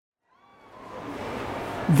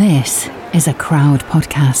This is a Crowd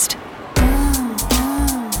podcast.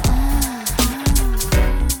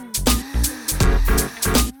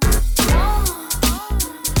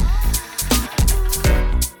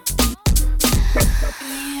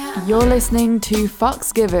 You're listening to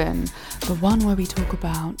Fucks Given, the one where we talk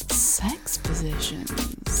about sex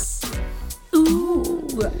positions. Ooh.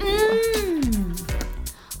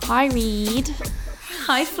 Hi, Reed.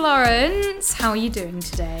 Hi, Florence. How are you doing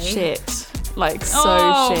today? Shit. Like, so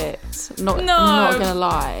Oh, shit. Not no. not gonna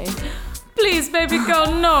lie. Please, baby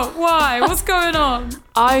girl, no. Why? What's going on?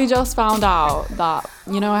 I just found out that,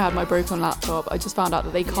 I had my broken laptop. I just found out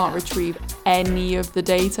that they can't retrieve any of the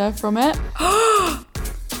data from it.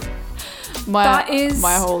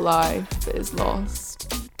 My whole life is lost.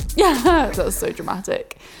 Yeah, that's so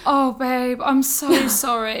dramatic. Oh, babe, I'm so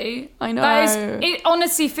sorry. I know. It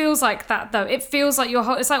honestly feels like that, though. It feels like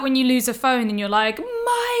it's like when you lose a phone and you're like,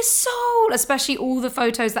 my soul, especially all the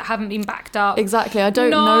photos that haven't been backed up. Exactly. I don't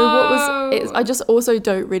know what was. I just also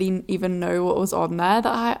don't really even know what was on there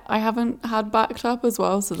that I haven't had backed up as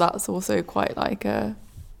well. So that's also quite like a.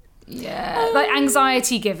 Yeah, like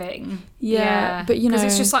anxiety giving. Yeah, but because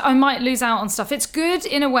it's just like I might lose out on stuff. It's good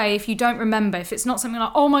in a way if you don't remember. If it's not something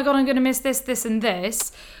like, oh my god, I'm going to miss this, this, and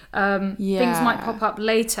this. Things might pop up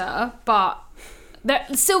later, but there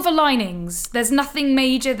silver linings. There's nothing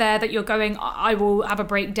major there that you're going, I will have a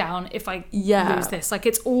breakdown if I lose this. Like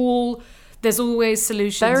there's always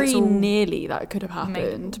solutions. Very nearly that could have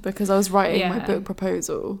happened because I was writing my book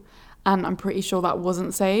proposal, and I'm pretty sure that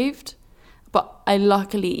wasn't saved. But I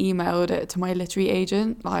luckily emailed it to my literary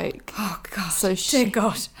agent, like... Oh, God. So dear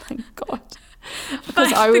God. Thank God.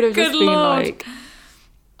 Because I would have just been like,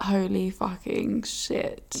 holy fucking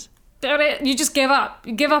shit. You just give up.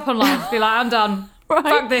 You give up on life. Be like, I'm done. Right?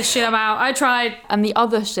 Fuck this shit, I'm out. I tried. And the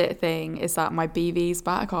other shit thing is that my BV's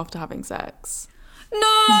back after having sex. No!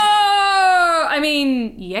 I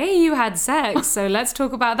mean, yay, you had sex, so let's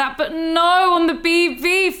talk about that. But no, on the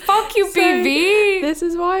BV. Fuck you, BV. This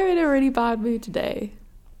is why I'm in a really bad mood today.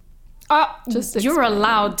 You're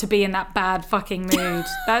allowed to be in that bad fucking mood.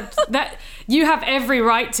 that you have every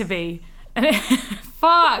right to be. And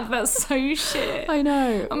fuck, that's so shit. I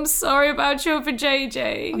know. I'm sorry about your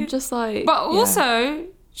vajayjay. I'm just like... But also,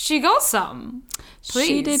 she got some. Please.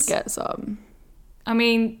 She did get some. I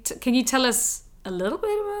mean, can you tell us a little bit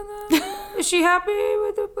about that? Is she happy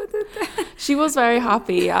with it? She was very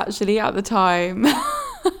happy, actually, at the time.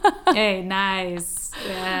 Hey, nice.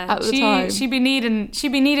 Yeah. At the time. She'd be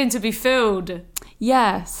needing to be filled.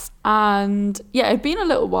 Yes. And yeah, it'd been a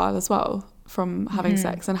little while as well from having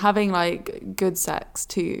sex, and having like good sex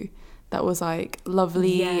too. That was like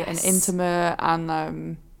lovely and intimate,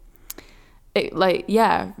 and it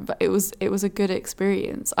was a good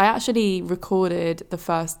experience. I actually recorded the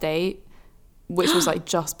first date, which was like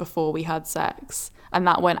just before we had sex, and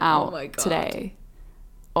that went out today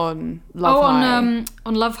on Love High.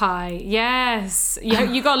 On Love High, yes.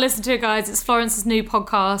 You got to listen to it, guys. It's Florence's new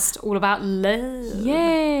podcast, all about love.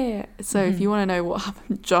 Yeah. So if you want to know what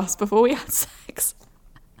happened just before we had sex,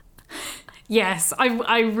 yes,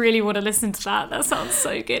 I really want to listen to that. That sounds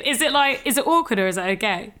so good. Is it awkward or is it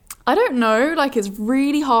okay? I don't know. Like, it's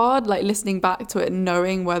really hard, like, listening back to it and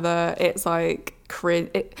knowing whether it's, like,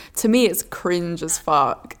 cringe. To me, it's cringe as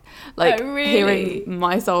fuck. Like, hearing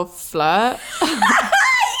myself flirt.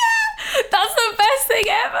 That's the best thing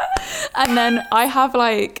ever. And then I have,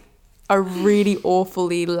 like, a really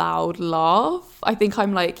awfully loud laugh. I think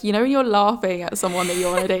I'm like, when you're laughing at someone that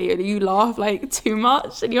you're on a date and you laugh, like, too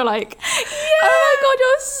much and you're like, oh my God,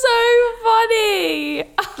 you're so funny.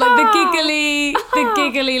 Like the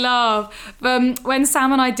giggly laugh. When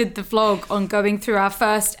Sam and I did the vlog on going through our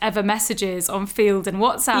first ever messages on Field and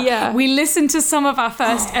WhatsApp, we listened to some of our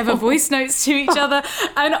first ever voice notes to each other,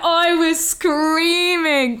 and I was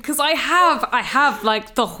screaming because I have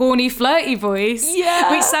like the horny flirty voice,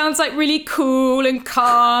 which sounds like really cool and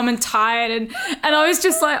calm and tired, and I was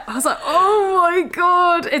like, oh my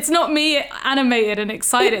God, it's not me animated and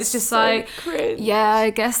excited. It's just so like cringe. Yeah, I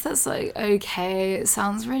guess that's like okay. It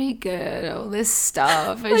sounds really good. All this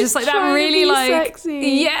stuff. It's just like that really like sexy.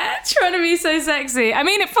 Yeah, trying to be so sexy. I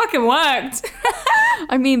mean, it fucking worked.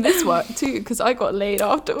 I mean, this worked too because I got laid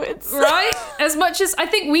afterwards. Right? As much as I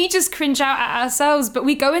think we just cringe out at ourselves, but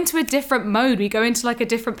we go into a different mode. We go into like a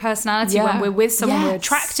different personality when we're with someone we're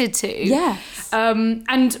attracted to. Yes.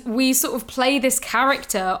 And we sort of play this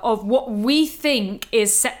character of what we think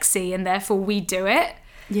is sexy, and therefore we do it.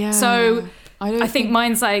 Yeah. So I think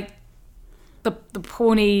mine's like the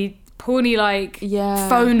porny like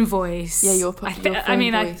phone voice. Yeah, your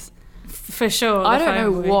phone voice. For sure. I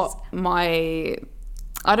don't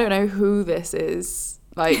know who this is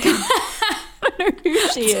Like, I don't know who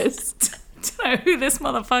she is. Don't know who this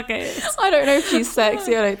motherfucker is. I don't know if she's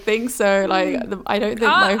sexy. I don't think so. Like, I don't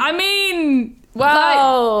think. I mean,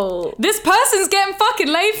 well, like, this person's getting fucking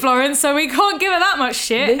laid, Florence, so we can't give her that much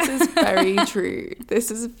shit. This is very true. This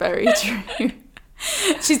is very true.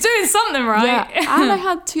 She's doing something right. Yeah, and I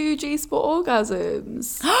had 2 G-spot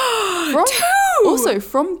orgasms. Also,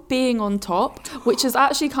 from being on top, which is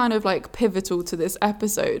actually kind of like pivotal to this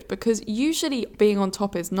episode, because usually being on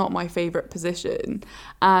top is not my favourite position.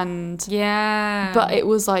 And but it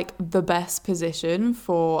was like the best position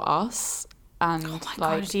for us, and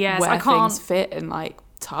where things fit and like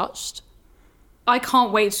touched. I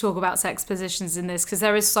can't wait to talk about sex positions in this, because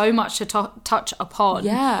there is so much to touch upon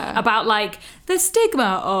about like the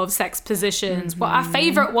stigma of sex positions, what our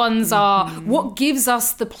favourite ones are, what gives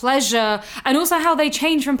us the pleasure, and also how they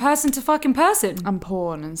change from person to fucking person. And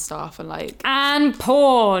porn and stuff, and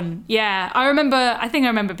porn. Yeah, I think I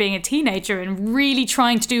remember being a teenager and really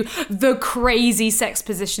trying to do the crazy sex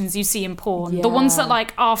positions you see in porn, the ones that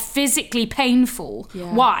like are physically painful.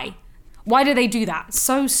 Why do they do that?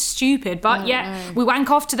 So stupid. But we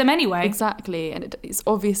wank off to them anyway. Exactly. And it's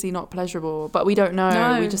obviously not pleasurable, but we don't know.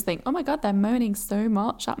 No. We just think, oh my God, they're moaning so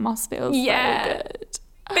much. That must feel so good.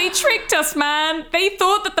 They tricked us, man. They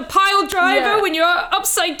thought that the pile driver, when you're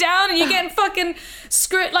upside down and you're getting fucking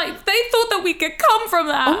screwed, like, they thought that we could come from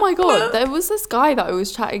that. Oh my God. There was this guy that I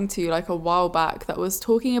was chatting to like a while back that was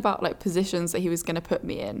talking about like positions that he was going to put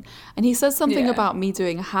me in. And he said something about me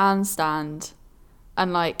doing a handstand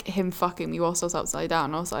and like him fucking me whilst I was upside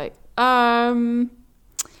down. I was like, none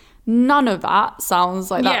of that sounds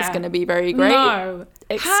like that's going to be very great. No.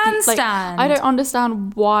 Handstand. Like, I don't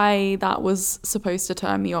understand why that was supposed to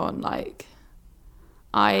turn me on. Like,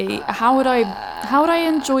 how would I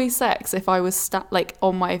enjoy sex if I was like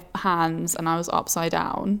on my hands and I was upside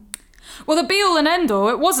down? Well, the be all and end all,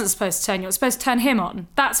 it wasn't supposed to turn you on. It was supposed to turn him on.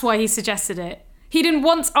 That's why he suggested it. He didn't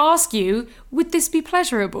once ask you, would this be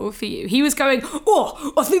pleasurable for you? He was going,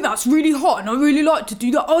 oh, I think that's really hot and I really like to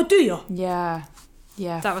do that idea. Yeah.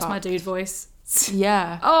 That was my dude voice.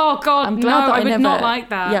 Yeah. Oh, God, I'm glad that I would not like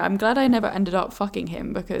that. Yeah, I'm glad I never ended up fucking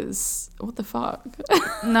him, because what the fuck?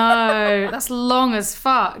 No, that's long as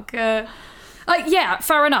fuck. Fair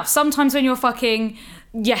enough. Sometimes when you're fucking,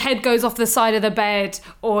 your head goes off the side of the bed,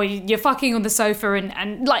 or you're fucking on the sofa,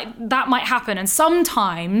 and like that might happen. And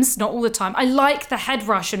sometimes, not all the time, I like the head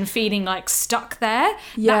rush and feeling like stuck there.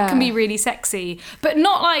 That can be really sexy, but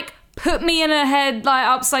not like put me in a head like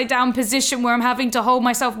upside down position where I'm having to hold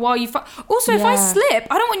myself while you Also, if I slip,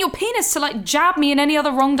 I don't want your penis to like jab me in any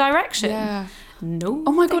other wrong direction. Yeah. No.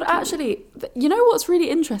 Oh my God, actually, you know what's really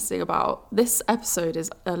interesting about this episode is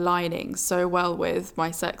aligning so well with my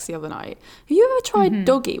sex the other night. Have you ever tried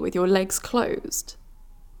doggy with your legs closed?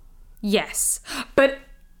 Yes. But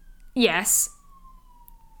yes.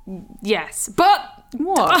 But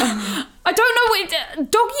what? I don't know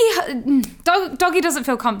what doggy doesn't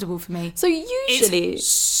feel comfortable for me. So usually it's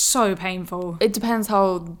so painful. It depends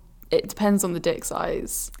on the dick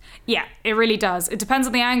size. Yeah, it really does. It depends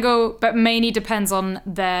on the angle, but mainly depends on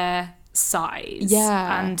their size.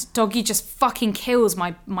 Yeah. And doggy just fucking kills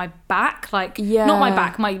my back. Like, not my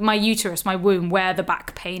back, my uterus, my womb, where the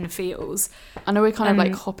back pain feels. I know we're kind of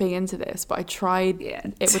like hopping into this, but I tried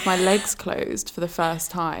it with my legs closed for the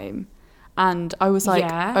first time. And I was like,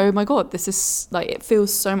 oh my God, this is like, it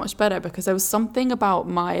feels so much better, because there was something about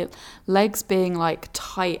my legs being like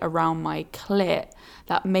tight around my clit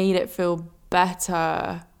that made it feel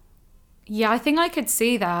better. Yeah, I think I could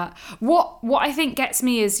see that. What I think gets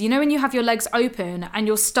me is, you know, when you have your legs open and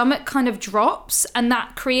your stomach kind of drops, and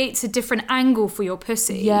that creates a different angle for your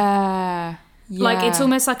pussy. Yeah. Like it's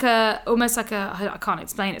almost like a I can't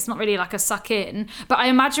explain. It's not really like a suck in, but I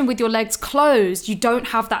imagine with your legs closed, you don't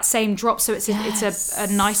have that same drop, so it's a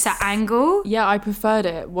nicer angle. Yeah, I preferred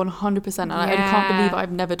it 100%, and I can't believe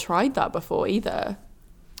I've never tried that before either.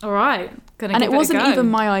 All right, and it wasn't even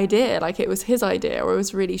my idea. Like, it was his idea. I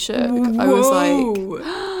was really shook. Whoa. I was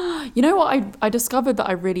like, you know what? I discovered that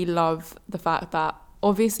I really love the fact that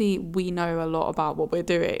obviously we know a lot about what we're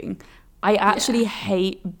doing. I actually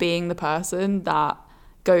hate being the person that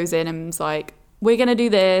goes in and is like, we're going to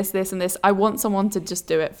do this, this, and this. I want someone to just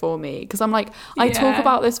do it for me. Because I'm like, I talk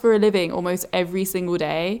about this for a living almost every single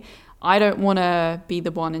day. I don't want to be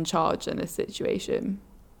the one in charge in this situation.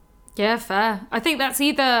 Yeah, fair. I think that's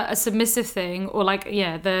either a submissive thing or like,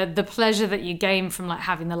 the pleasure that you gain from like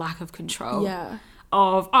having the lack of control. Yeah.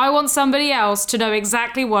 Of, I want somebody else to know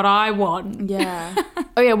exactly what I want. Yeah.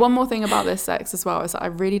 Oh yeah, one more thing about this sex as well is that I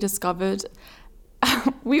really discovered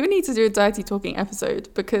we would need to do a dirty talking episode,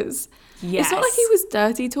 because Yes. It's not like he was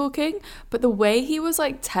dirty talking, but the way he was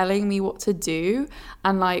like telling me what to do,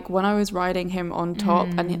 and like when I was riding him on top,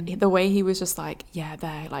 and the way he was just like, yeah,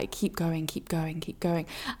 there, like keep going,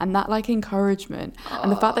 and that like encouragement,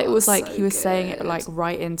 and the fact that it was like he was saying it like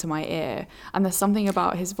right into my ear, and there's something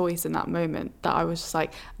about his voice in that moment that I was just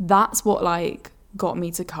like, that's what like got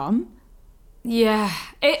me to come. Yeah,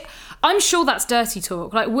 I'm sure that's dirty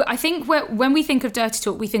talk. Like, I think when we think of dirty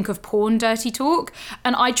talk, we think of porn dirty talk.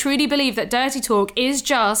 And I truly believe that dirty talk is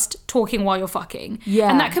just talking while you're fucking.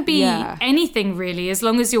 Yeah. And that could be anything, really, as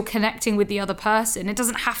long as you're connecting with the other person. It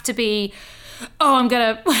doesn't have to be, oh, I'm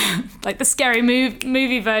going to, like the scary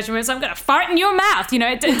movie version where it's, I'm going to fart in your mouth. You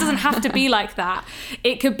know, it doesn't have to be like that.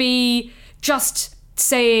 It could be just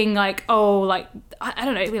saying like, oh, like, I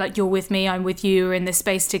don't know, it'd be like, you're with me, I'm with you, we're in this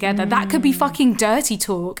space together. That could be fucking dirty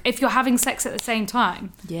talk if you're having sex at the same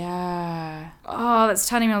time. Yeah. Oh, that's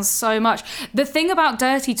turning me on so much. The thing about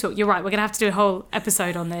dirty talk, you're right, we're gonna have to do a whole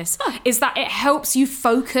episode on this, is that it helps you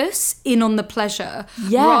focus in on the pleasure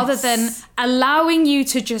rather than allowing you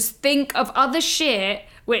to just think of other shit,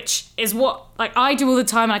 which is what like I do all the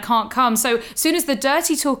time and I can't come. So as soon as the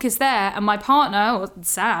dirty talk is there and my partner, or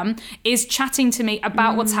Sam, is chatting to me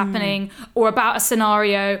about what's happening or about a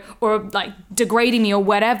scenario or like degrading me or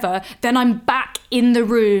whatever, then I'm back in the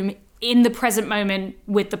room in the present moment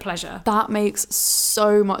with the pleasure. That makes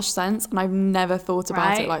so much sense, and I've never thought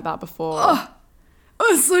about it like that before. Oh,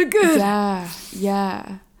 it's so good.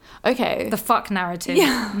 Yeah. Okay. The fuck narrative.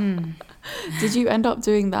 Yeah. Did you end up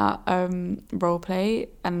doing that role play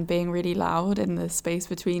and being really loud in the space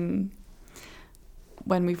between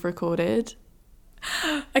when we've recorded?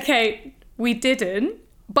 Okay, we didn't,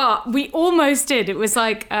 but we almost did. It was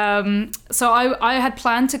like, so I had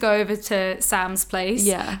planned to go over to Sam's place.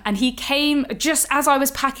 Yeah. And he came just as I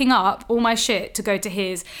was packing up all my shit to go to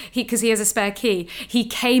his, because he has a spare key. He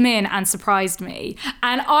came in and surprised me.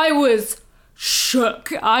 And I was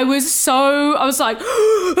shook. I was like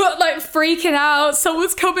freaking out.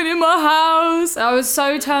 Someone's coming in my house. I was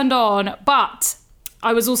so turned on, but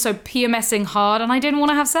I was also PMSing hard and I didn't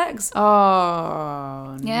want to have sex.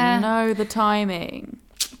 Oh, yeah. No, the timing.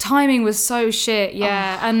 Timing was so shit,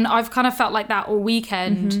 yeah. Oh. And I've kind of felt like that all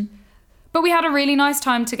weekend. Mm-hmm. But we had a really nice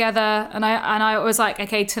time together, and I was like,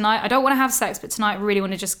 okay, tonight I don't want to have sex, but tonight I really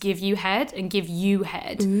want to just give you head and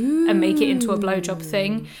make it into a blowjob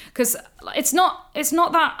thing, because it's not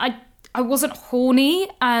that I wasn't horny,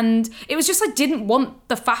 and it was just I didn't want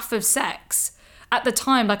the faff of sex at the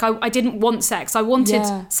time. Like I didn't want sex. I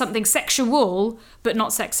wanted something sexual, but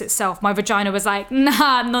not sex itself. My vagina was like,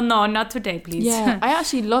 no, not today, please. Yeah, I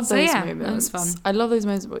actually love those moments. That was fun. I love those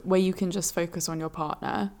moments where you can just focus on your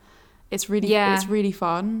partner. It's really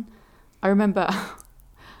fun. I remember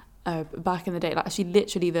back in the day, like actually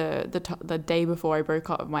literally the day before I broke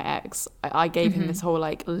up with my ex, I gave him this whole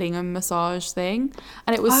like lingam massage thing,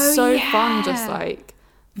 and it was fun just like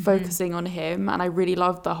focusing on him, and I really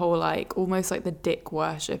loved the whole like almost like the dick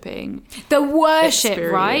worshipping. The worship,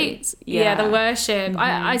 experience. Right? Yeah, the worship.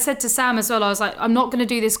 I said to Sam as well, I was like, I'm not going to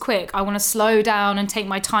do this quick. I want to slow down and take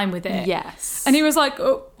my time with it. Yes. And he was like,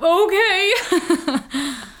 oh, okay.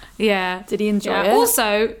 Yeah. Did he enjoy it?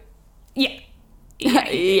 Also, yeah.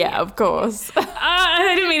 Yeah, of course.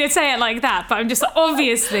 I didn't mean to say it like that, but I'm just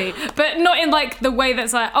obviously, but not in like the way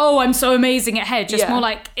that's like, oh, I'm so amazing at head. Just more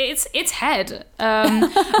like it's head.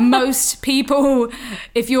 Most people,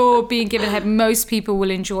 if you're being given head, most people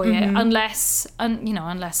will enjoy it, unless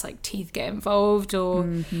like teeth get involved or.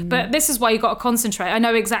 But this is why you got to concentrate. I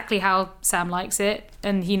know exactly how Sam likes it,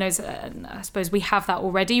 and he knows. I suppose we have that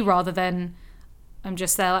already, rather than. I'm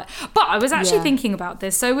just there like, but I was actually thinking about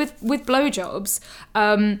this. So with blowjobs,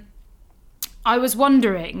 I was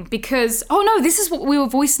wondering because, this is what we were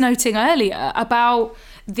voice noting earlier about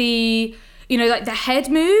the, like the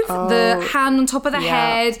head move, the hand on top of the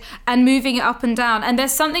head and moving it up and down. And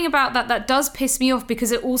there's something about that does piss me off,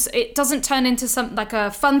 because it doesn't turn into something like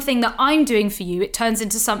a fun thing that I'm doing for you. It turns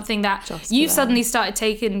into something that you've suddenly started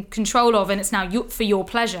taking control of, and it's now for your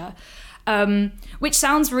pleasure. Which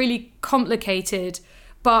sounds really complicated,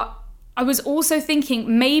 but I was also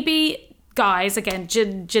thinking maybe guys, again,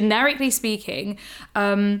 generically speaking,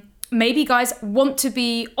 maybe guys want to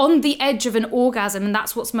be on the edge of an orgasm, and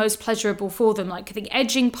that's what's most pleasurable for them. Like the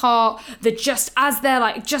edging part, just as they're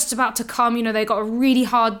like just about to come, they got a really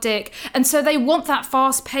hard dick, and so they want that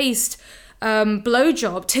fast-paced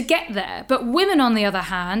blowjob to get there. But women, on the other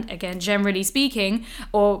hand, again, generally speaking,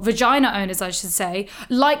 or vagina owners, I should say,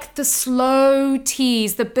 like the slow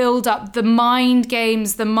tease, the build up, the mind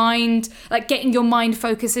games, like getting your mind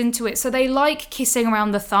focus into it. So they like kissing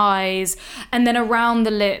around the thighs and then around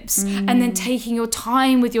the lips and then taking your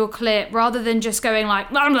time with your clit rather than just going like,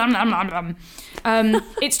 blum, blum, blum, blum, blum.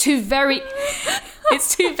 It's two very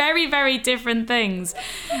very different things,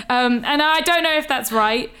 and I don't know if that's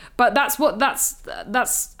right, but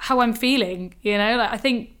that's how I'm feeling, you know. Like I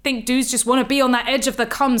think dudes just want to be on that edge of the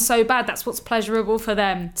cum so bad. That's what's pleasurable for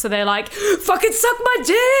them, so they're like, fucking suck my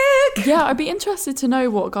dick. Yeah, I'd be interested to know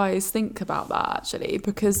what guys think about that, actually,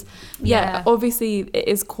 because obviously it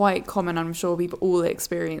is quite common. I'm sure we've all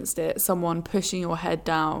experienced it, someone pushing your head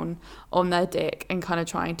down on their dick and kind of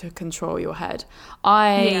trying to control your head.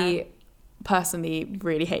 I personally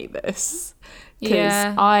really hate this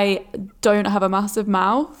because I don't have a massive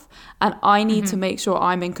mouth and I need to make sure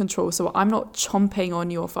I'm in control, so I'm not chomping on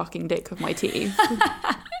your fucking dick with my teeth.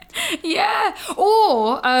 Yeah,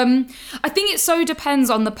 or I think it so depends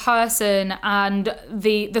on the person and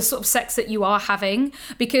the sort of sex that you are having,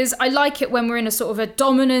 because I like it when we're in a sort of a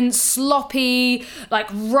dominant, sloppy, like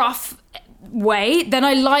rough way. Then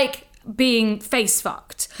I like being face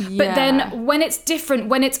fucked. But then when it's different,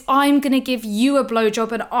 when it's I'm gonna give you a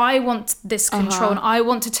blowjob and I want this control and I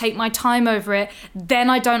want to take my time over it, then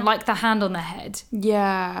I don't like the hand on the head.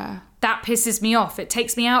 That pisses me off. It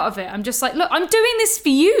takes me out of it. I'm just like, look, I'm doing this for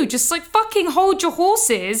you. Just like fucking hold your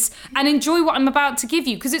horses and enjoy what I'm about to give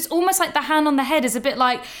you. Because it's almost like the hand on the head is a bit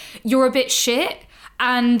like, you're a bit shit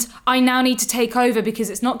and I now need to take over because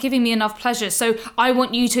it's not giving me enough pleasure. So I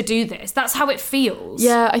want you to do this. That's how it feels.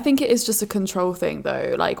 Yeah, I think it is just a control thing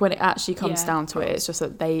though. Like when it actually comes down to it, it's just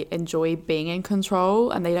that they enjoy being in control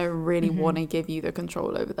and they don't really want to give you the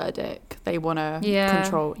control over their dick. They want to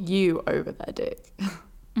control you over their dick.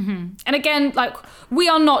 And again, like, we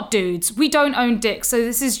are not dudes. We don't own dicks. So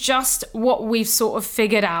this is just what we've sort of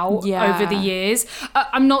figured out over the years.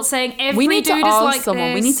 I'm not saying every dude is like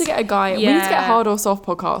someone. this. We need to get a guy. We need to get Hard or Soft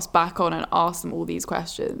podcast back on and ask them all these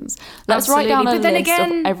questions. Let's write down a list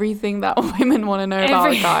of everything that women want to know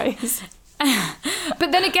about guys.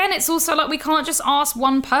 But then again, it's also like we can't just ask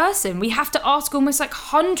one person. We have to ask almost like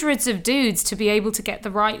hundreds of dudes to be able to get the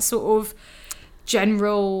right sort of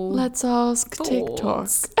general. Let's ask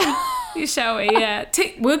thoughts. TikTok. Shall we? Yeah.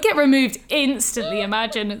 We'll get removed instantly.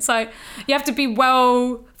 Imagine. It's like you have to be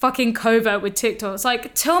well fucking covert with TikTok. It's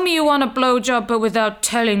like, tell me you want a blowjob, but without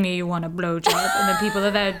telling me you want a blowjob. And then people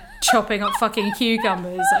are there chopping up fucking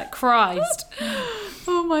cucumbers. Like, Christ.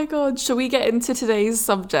 Oh my God. Shall we get into today's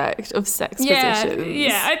subject of sex positions?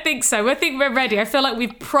 Yeah, I think so. I think we're ready. I feel like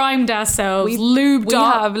we've primed ourselves, lubed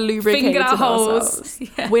up, have lubricated fingered our holes.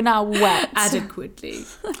 We're now wet. Adequately.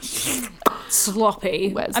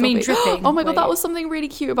 Sloppy. Wet, I mean, dripping. Oh my God, that was something really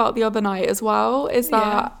cute about the other night as well, is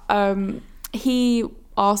that he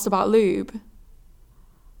asked about lube.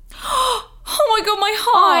 Oh my God, my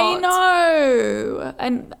heart. I know.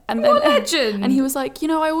 And then what a legend. And he was like, you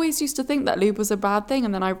know, I always used to think that lube was a bad thing,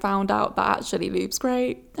 and then I found out that actually lube's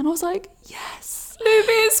great. And I was like, yes. Lube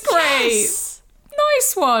is great. Yes.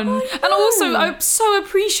 Nice one. And also, I so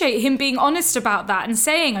appreciate him being honest about that and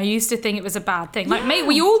saying, I used to think it was a bad thing. Like, mate,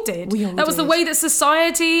 we all did. That was the way that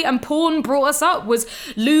society and porn brought us up, was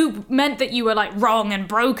lube meant that you were like wrong and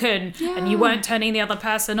broken and you weren't turning the other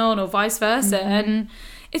person on, or vice versa. And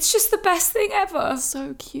it's just the best thing ever.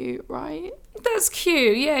 So cute, right? That's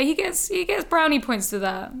cute. Yeah, he gets brownie points to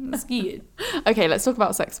that. That's cute. Okay, let's talk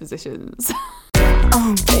about sex positions.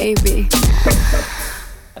 Oh, baby.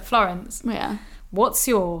 Florence. Yeah. What's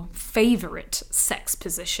your favourite sex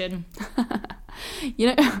position? You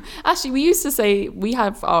know, actually, we used to say we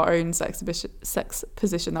have our own sex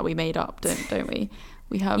position that we made up, don't we?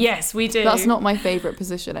 We have. Yes, we do. That's not my favourite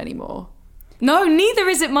position anymore. No, neither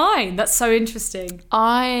is it mine. That's so interesting.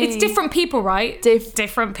 It's different people, right?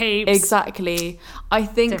 Different peeps. Exactly. I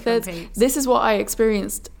think that this is what I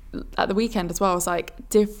experienced at the weekend as well. It's like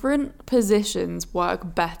different positions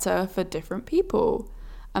work better for different people.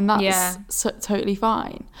 And that's totally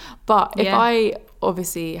fine. But if I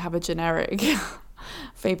obviously have a generic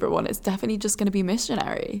favourite one, it's definitely just going to be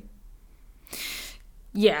missionary.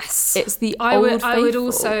 Yes. It's the I would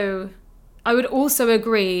also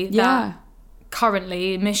agree that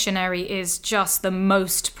currently missionary is just the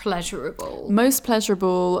most pleasurable. Most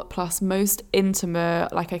pleasurable plus most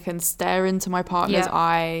intimate. Like I can stare into my partner's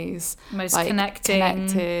eyes. Most like,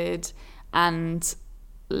 connected and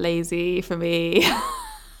lazy for me.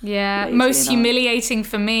 Yeah, most humiliating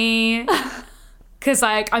for me. Because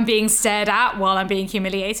like I'm being stared at while I'm being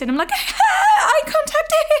humiliated. I'm like, eye contact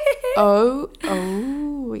Oh,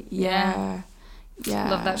 yeah. Yeah.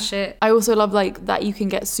 Love that shit. I also love like that you can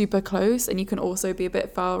get super close and you can also be a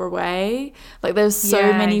bit far away. Like there's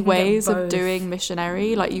so many ways of doing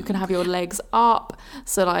missionary. Like you can have your legs up.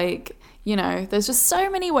 So like, you know, there's just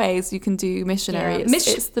so many ways you can do missionary. Yeah.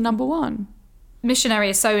 It's the number one. Missionary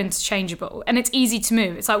is so interchangeable and it's easy to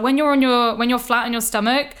move. It's like when you're flat on your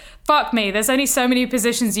stomach, fuck me, there's only so many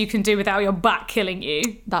positions you can do without your back killing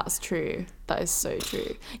you. That's true. That is so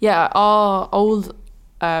true. Yeah, our old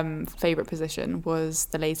favorite position was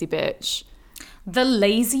the lazy bitch. The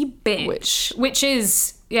lazy bitch, which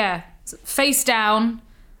is face down.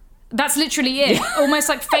 That's literally it. Yeah. Almost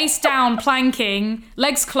like face down planking,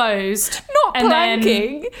 legs closed. Not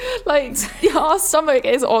planking. Like our stomach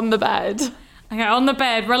is on the bed. Okay, on the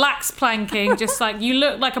bed, relaxed planking, just like you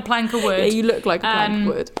look like a plank of wood. Yeah, you look like a plank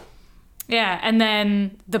of wood. Yeah, and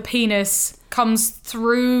then the penis comes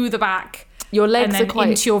through the back. Your legs are quite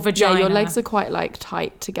into your vagina. Yeah, your legs are quite like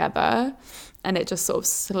tight together, and it just sort of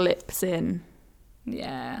slips in.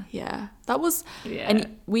 Yeah. That was. Yeah.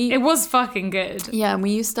 And it was fucking good. Yeah, and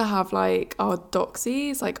we used to have like our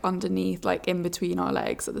doxies like underneath, like in between our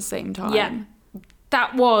legs at the same time. Yeah.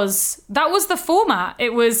 That was the format.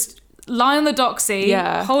 It was lie on the doxy,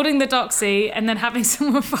 holding the doxy, and then having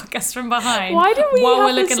someone fuck us from behind. Why do we while have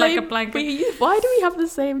we're looking the same, like a blanket? Why do we have the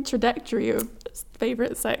same trajectory of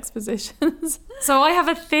favorite sex positions? So I have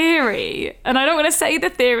a theory, and I don't want to say the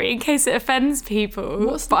theory in case it offends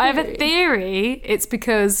people. But I have a theory. It's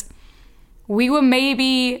because we were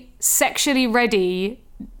maybe sexually ready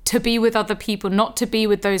to be with other people, not to be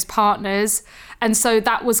with those partners. And so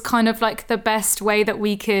that was kind of like the best way that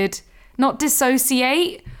we could not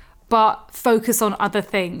dissociate, but focus on other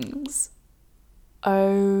things.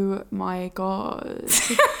 Oh my God.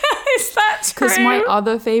 Is that true? Because my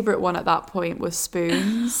other favourite one at that point was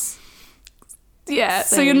spoons. Yeah,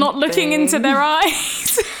 so you're not looking into their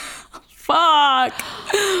eyes. Fuck.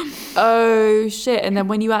 Oh shit. And then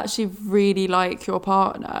when you actually really like your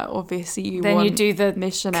partner, obviously you do the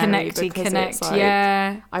missionary because it's like,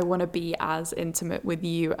 I want to be as intimate with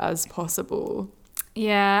you as possible.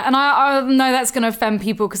 Yeah, and I know that's going to offend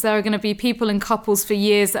people because there are going to be people in couples for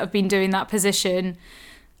years that have been doing that position.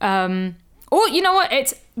 Or you know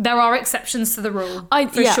what? There are exceptions to the rule.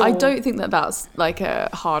 Sure. I don't think that that's like a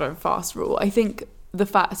hard and fast rule. I think the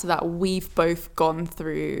fact that we've both gone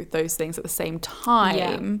through those things at the same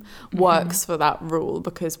time works for that rule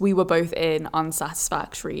because we were both in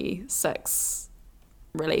unsatisfactory sex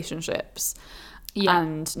relationships. Yeah.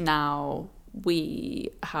 And now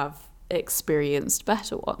we have experienced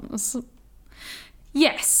better ones.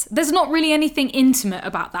 Yes, there's not really anything intimate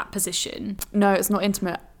about that position. No, it's not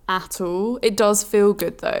intimate at all. It does feel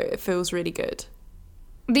good though. It feels really good.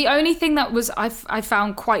 The only thing that I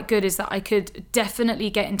found quite good is that I could definitely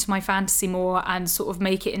get into my fantasy more and sort of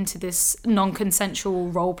make it into this non-consensual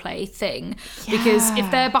role play thing. Yeah. Because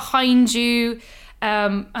if they're behind you,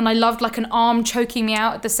 and I loved like an arm choking me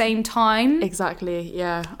out at the same time. Exactly.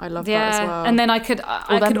 Yeah, I love that as well. And then I could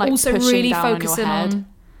like, also really focus in on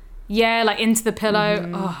like into the pillow.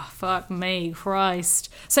 Oh, fuck me,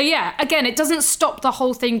 Christ. So yeah, again, it doesn't stop the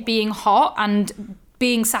whole thing being hot and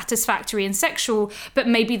being satisfactory and sexual, but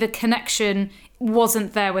maybe the connection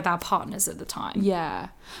wasn't there with our partners at the time. Yeah.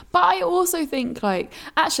 But I also think like,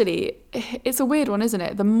 actually, it's a weird one, isn't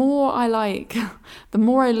it? The more I like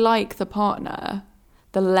the partner,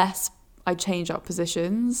 the less I change up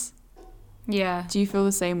positions. Yeah. Do you feel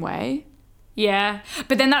the same way? Yeah.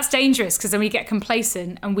 But then that's dangerous because then we get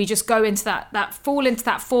complacent and we just go into that fall into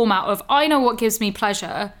that format of I know what gives me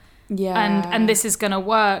pleasure. Yeah. And this is going to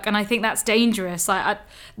work. And I think that's dangerous. Like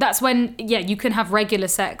that's when, you can have regular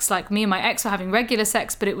sex. Like me and my ex were having regular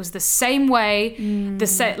sex, but it was the same way, the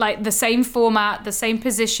same format, the same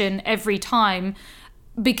position every time,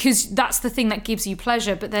 because that's the thing that gives you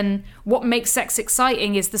pleasure. But then what makes sex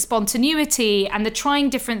exciting is the spontaneity and the trying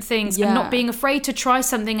different things and not being afraid to try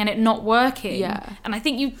something and it not working. Yeah. And I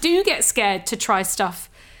think you do get scared to try stuff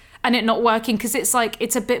and it not working because it's like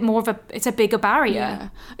it's a bigger barrier. Yeah.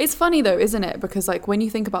 It's funny though, isn't it? Because like when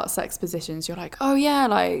you think about sex positions, you're like, oh yeah,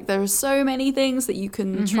 like there are so many things that you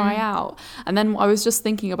can try out. And then I was just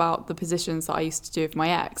thinking about the positions that I used to do with my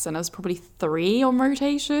ex, and there was probably 3 on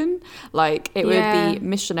rotation. Like it would be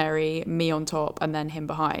missionary, me on top, and then him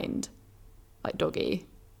behind, like doggy.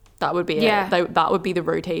 That would be it. That would be the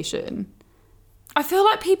rotation. I feel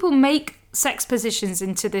like people make sex positions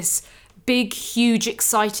into this big, huge,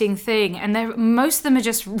 exciting thing, and most of them are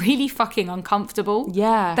just really fucking uncomfortable.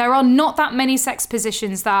 Yeah. There are not that many sex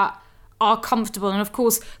positions that are comfortable. And of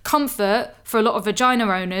course, comfort for a lot of vagina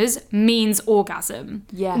owners means orgasm.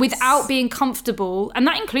 Yes. Without being comfortable, and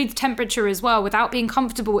that includes temperature as well, without being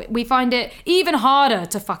comfortable, we find it even harder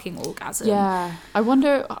to fucking orgasm. Yeah. I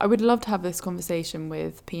would love to have this conversation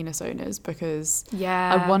with penis owners, because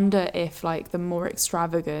I wonder if like the more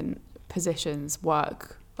extravagant positions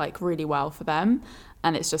work like really well for them,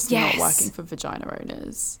 and it's just not working for vagina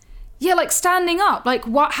owners. Yeah, like standing up. Like,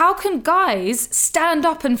 what? How can guys stand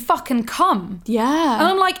up and fucking come? Yeah. And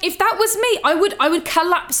I'm like, if that was me, I would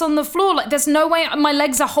collapse on the floor. Like, there's no way my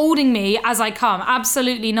legs are holding me as I come.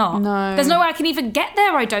 Absolutely not. No. There's no way I can even get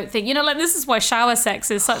there, I don't think. You know, like, this is why shower sex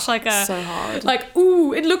is such like a... So hard. Like,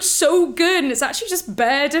 ooh, it looks so good. And it's actually just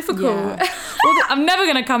bare difficult. Yeah. I'm never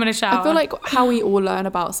going to come in a shower. I feel like how we all learn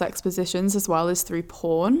about sex positions as well is through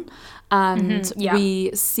porn. And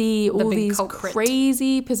we see all these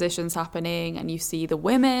crazy positions happening, and you see the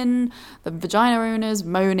women, the vagina owners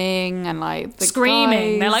moaning and like the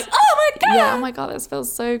screaming. Guys. They're like, oh my God. Yeah, oh my God, this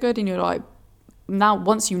feels so good. And you're like, now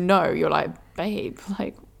once you know, you're like, babe,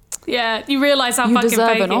 like, yeah, you realise how fucking deserve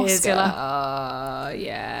fake an it is. Oscar. You're like, oh,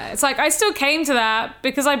 yeah. It's like, I still came to that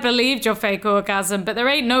because I believed your fake orgasm, but there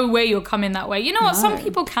ain't no way you'll come in that way. You know what? No. Some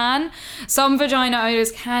people can. Some vagina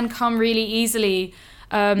owners can come really easily.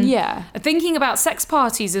 Thinking about sex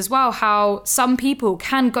parties as well, how some people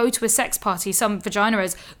can go to a sex party, some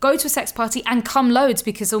vaginas go to a sex party and come loads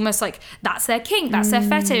because almost like that's their kink, that's their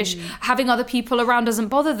fetish. Having other people around doesn't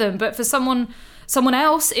bother them. But for someone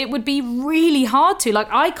else, it would be really hard to. Like,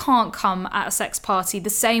 I can't come at a sex party the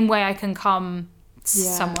same way I can come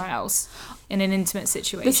somewhere else in an intimate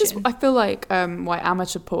situation. This is, I feel like, why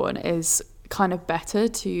amateur porn is kind of better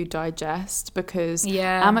to digest, because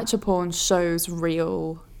amateur porn shows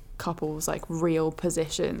real couples, like real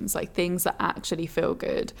positions, like things that actually feel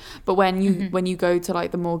good. But when you go to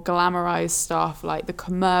like the more glamorized stuff, like the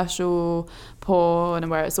commercial porn,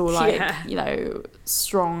 where it's all like you know,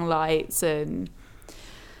 strong lights and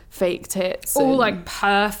fake tits, all and, like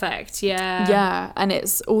perfect, and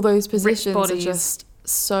it's all those positions are just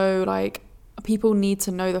so like, people need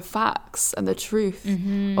to know the facts and the truth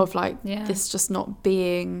of like this just not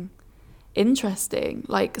being interesting.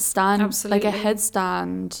 Like like a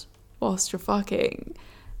headstand whilst you're fucking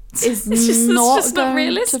is not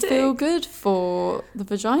going to feel good for the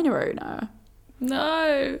vagina owner.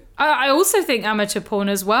 No. I also think amateur porn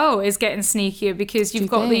as well is getting sneakier, because you've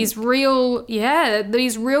got these real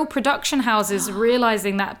production houses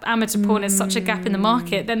realizing that amateur porn is such a gap in the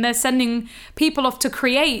market. Then they're sending people off to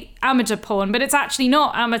create amateur porn, but it's actually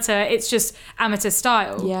not amateur, it's just amateur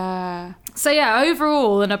style. Yeah. So yeah,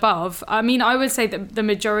 overall and above, I mean, I would say that the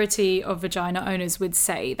majority of vagina owners would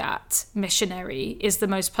say that missionary is the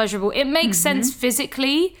most pleasurable. It makes sense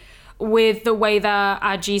physically with the way that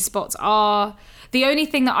our G-spots are. The only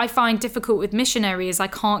thing that I find difficult with missionary is I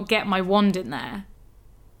can't get my wand in there.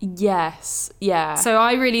 Yes, yeah. So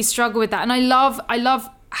I really struggle with that. And I love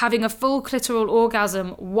having a full clitoral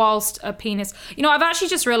orgasm whilst a penis... You know, I've actually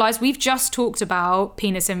just realised we've just talked about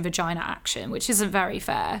penis in vagina action, which isn't very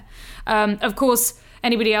fair. Of course,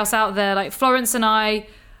 anybody else out there, like Florence and I,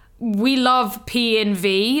 we love P and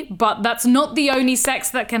V, but that's not the only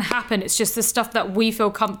sex that can happen. It's just the stuff that we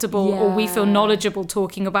feel comfortable or we feel knowledgeable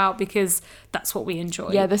talking about, because that's what we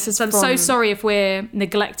enjoy. Yeah, this is. So I'm so sorry if we're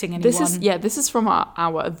neglecting anyone. This is from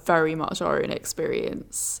our very much our own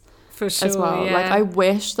experience. For sure, as well. Yeah. Like, I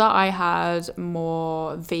wish that I had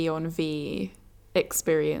more V on V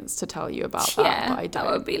experience to tell you about that, but I don't.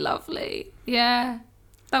 That would be lovely. Yeah.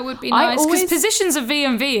 That would be nice, because positions of V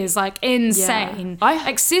and V is like insane.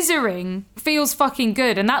 Like scissoring feels fucking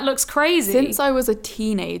good, and that looks crazy. Since I was a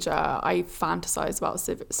teenager, I fantasize about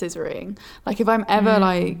scissoring. Like, if I'm ever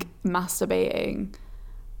like masturbating,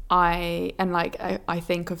 I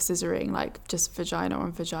think of scissoring, like just vagina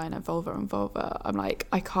on vagina, vulva on vulva. I'm like,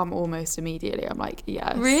 I come almost immediately. I'm like,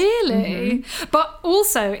 yes. Really? But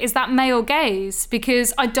also, is that male gaze?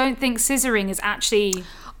 Because I don't think scissoring is actually...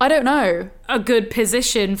 I don't know. A good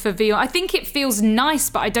position for VR. I think it feels nice,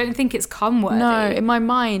 but I don't think it's cum-worthy. No, in my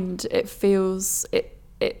mind, it feels...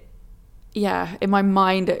 in my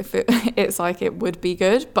mind, it's like it would be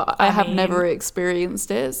good, but I have never experienced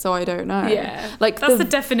it, so I don't know. Yeah, like that's the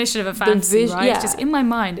definition of a fantasy, right? Yeah. It's just in my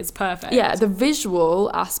mind, it's perfect. Yeah, the visual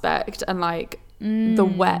aspect and like the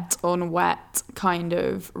wet on wet kind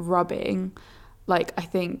of rubbing, like I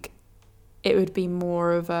think it would be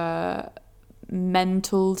more of a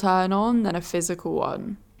mental turn on than a physical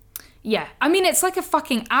one. Yeah, I mean, it's like a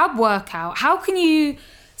fucking ab workout. How can you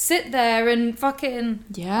sit there and fucking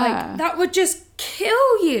like that would just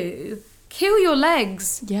kill you, kill your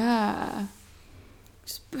legs. Yeah,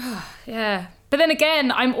 just, yeah. But then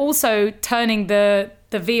again, I'm also turning the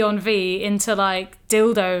V on V into like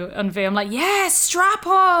dildo on V. I'm like, yes, strap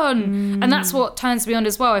on. And that's what turns me on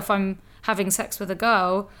as well. If I'm having sex with a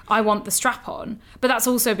girl, I want the strap on. But that's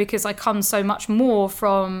also because I come so much more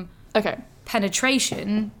from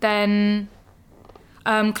penetration than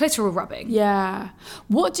clitoral rubbing. Yeah.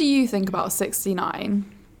 What do you think about 69?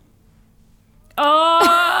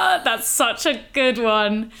 Oh, that's such a good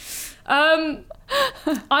one.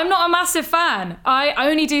 I'm not a massive fan. I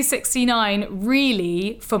only do 69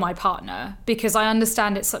 really for my partner because I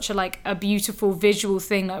understand it's such a beautiful visual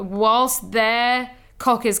thing. Like whilst their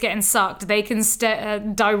cock is getting sucked, they can stare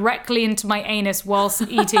directly into my anus whilst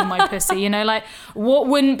eating my pussy. You know, like what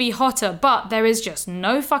wouldn't be hotter? But there is just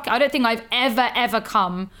no I don't think I've ever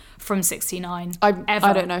come from 69. I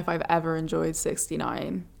don't know if I've ever enjoyed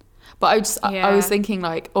 69. But I was thinking,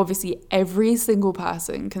 like, obviously every single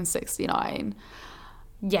person can 69.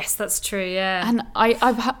 Yes, that's true, yeah. And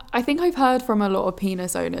I think I've heard from a lot of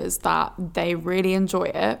penis owners that they really enjoy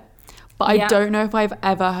it. But I don't know if I've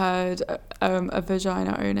ever heard a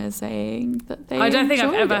vagina owner saying that they I don't think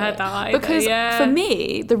I've ever it. heard that either. Because for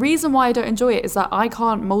me, the reason why I don't enjoy it is that I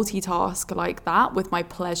can't multitask like that with my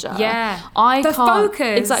pleasure. Yeah. The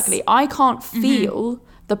focus. Exactly. I can't feel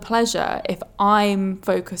the pleasure if I'm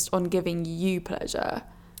focused on giving you pleasure.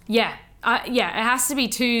 Yeah. It has to be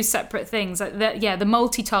two separate things. Like the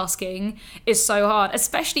multitasking is so hard,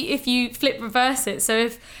 especially if you flip reverse it. So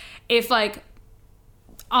if like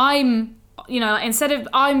I'm, instead of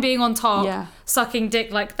I'm being on top, sucking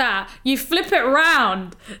dick like that, you flip it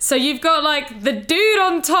around. So you've got like the dude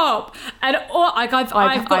on top, and I've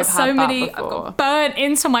got so many burnt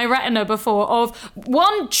into my retina before of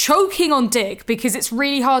one choking on dick because it's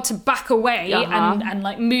really hard to back away and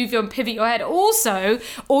like move and pivot your head. Also,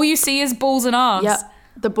 all you see is balls and arse. Yeah,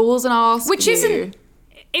 the balls and arse. Which isn't.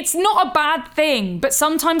 It's not a bad thing, but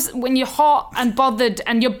sometimes when you're hot and bothered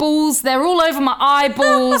and your balls, they're all over my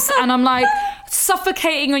eyeballs and I'm like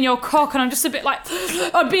suffocating on your cock and I'm just a bit like,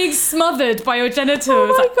 I'm being smothered by your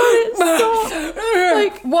genitals. Oh my God,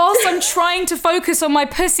 it's like, whilst I'm trying to focus on my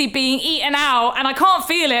pussy being eaten out and I can't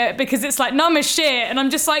feel it because it's like numb as shit and I'm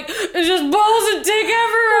just like, there's just balls and dick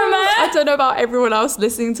everywhere, man. I don't know about everyone else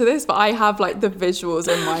listening to this, but I have like the visuals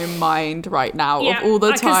in my mind right now of all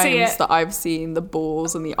the times that I've seen the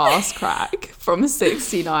balls and the arse crack from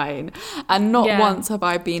 69, and not once have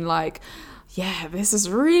I been like, yeah, this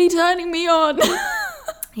is really turning me on.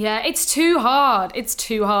 Yeah, it's too hard. It's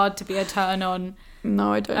too hard to be a turn on.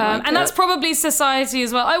 No, I don't like and that's probably society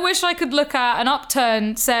as well. I wish I could look at an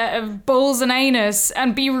upturned set of balls and anus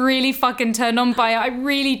and be really fucking turned on by it. I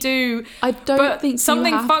really do. I don't think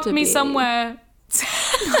something you have fucked to me be. somewhere.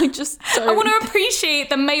 I just don't. I want to appreciate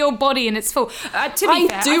the male body in its full. To be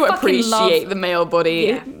fair, I do appreciate the male body.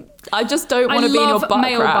 Yeah. I just don't want to be in your butt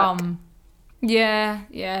male crack. bum. Yeah.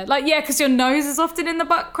 Like, because your nose is often in the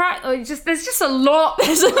butt crack. Like, there's just a lot.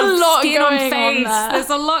 There's a lot skin going on face. on there. There's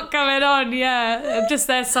a lot going on. Yeah, I'm just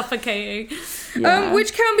there suffocating. Yeah.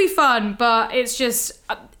 Which can be fun, but it's just.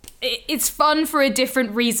 It's fun for a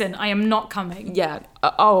different reason. I am not coming. Yeah.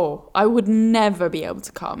 I would never be able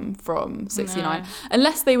to come from 69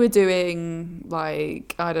 unless they were doing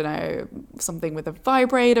like, I don't know, something with a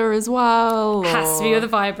vibrator as well. Has to be with a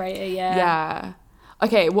vibrator, yeah. Yeah.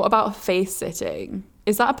 Okay, what about face sitting?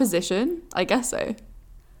 Is that a position? I guess so.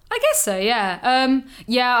 I guess so, yeah.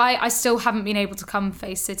 I still haven't been able to come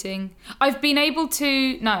face sitting. I've been able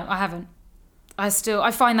to... No, I haven't. I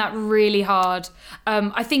find that really hard.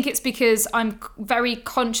 I think it's because I'm very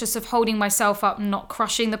conscious of holding myself up and not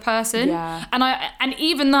crushing the person. Yeah. And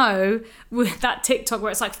even though with that TikTok where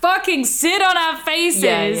it's like, fucking sit on our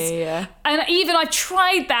faces. Yeah. And even I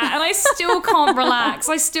tried that and I still can't relax.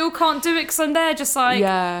 I still can't do it because I'm there just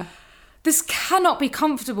like, this cannot be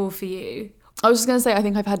comfortable for you. I was just going to say, I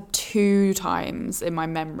think I've had 2 times in my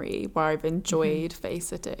memory where I've enjoyed face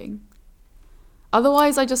sitting.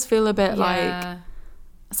 Otherwise, I just feel a bit like...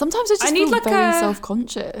 Sometimes I just feel like very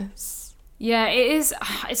self-conscious. Yeah, it is.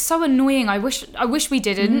 It's so annoying. I wish we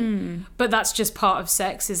didn't. But that's just part of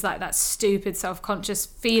sex, is like that stupid self-conscious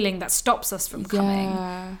feeling that stops us from coming.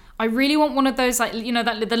 Yeah. I really want one of those, like,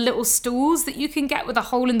 the little stools that you can get with a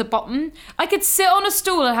hole in the bottom. I could sit on a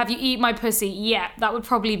stool and have you eat my pussy. Yeah, that would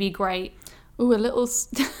probably be great. Ooh, a little...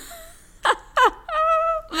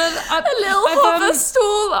 a little hover stool.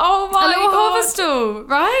 Oh my God. A little hover stool,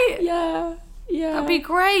 right? Yeah. That'd be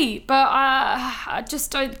great, but I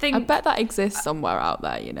just don't think... I bet that exists somewhere out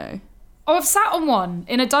there, you know. Oh, I've sat on one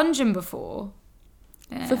in a dungeon before.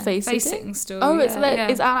 For face sitting stool. Oh, it's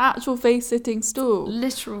an actual face sitting stool.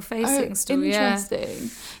 Literal face sitting stool.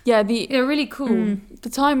 Interesting. Yeah, really cool.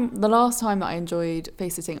 The last time that I enjoyed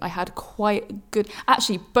face sitting, I had quite good.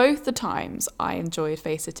 Actually, both the times I enjoyed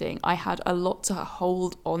face sitting, I had a lot to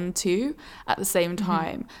hold on to at the same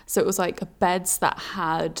time. So it was like beds that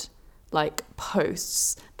had like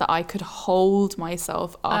posts that I could hold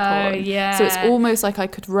myself up on. Yeah. So it's almost like I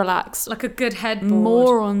could relax, like a good headboard,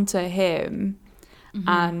 more onto him.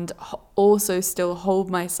 And also still hold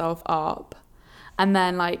myself up, and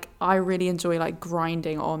then like I really enjoy like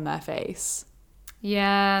grinding on their face.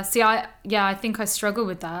 Yeah, see, I think I struggle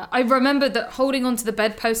with that. I remember that holding onto the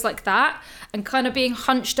bedpost like that and kind of being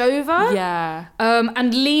hunched over. Yeah.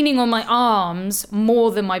 And leaning on my arms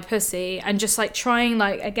more than my pussy, and just like trying,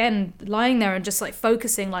 like, again, lying there and just like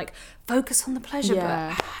focus on the pleasure.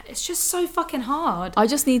 Yeah. But it's just so fucking hard. I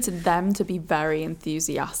just need them to be very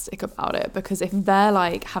enthusiastic about it, because if they're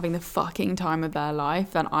like having the fucking time of their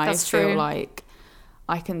life, then I feel like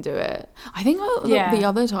I can do it. I think the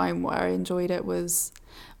other time where I enjoyed it was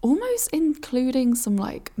almost including some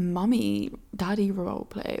like mummy daddy role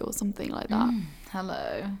play or something like that.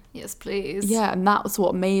 Hello. Yes, please. Yeah, and that was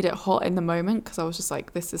what made it hot in the moment, because I was just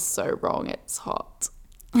like, this is so wrong, it's hot.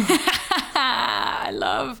 I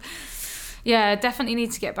love. Yeah, definitely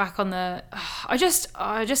need to get back on the. I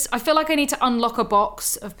feel like I need to unlock a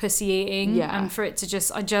box of pussy eating, and for it to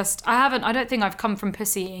I don't think I've come from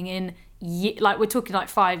pussy eating in like, we're talking like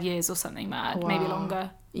 5 years or something mad, maybe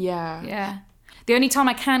longer. Yeah. The only time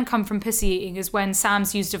I can come from pussy eating is when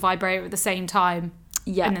Sam's used a vibrator at the same time,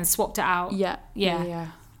 and then swapped it out. Yeah.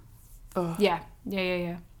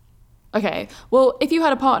 Okay, well, if you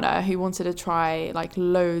had a partner who wanted to try like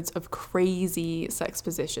loads of crazy sex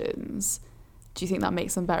positions, do you think that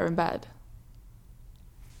makes them better in bed?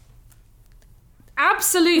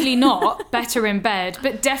 Absolutely not better in bed,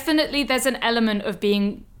 but definitely there's an element of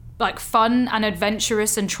being like fun and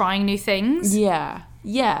adventurous and trying new things. Yeah.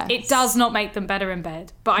 It does not make them better in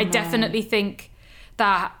bed, but I definitely think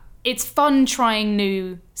that it's fun trying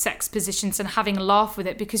new sex positions and having a laugh with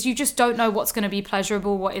it, because you just don't know what's going to be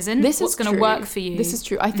pleasurable, what isn't, what's going to work for you. This is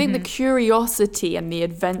true. I think the curiosity and the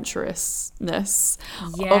adventurousness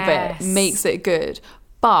of it makes it good.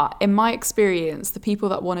 But in my experience, the people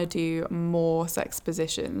that want to do more sex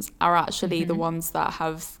positions are actually the ones that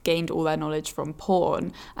have gained all their knowledge from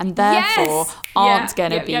porn, and therefore aren't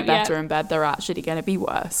going to be better in bed. They're actually going to be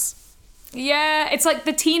worse. Yeah, it's like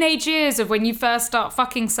the teenage years of when you first start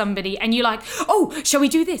fucking somebody and you're like, oh, shall we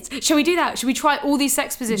do this? Shall we do that? Shall we try all these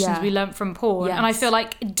sex positions we learnt from porn? Yes. And I feel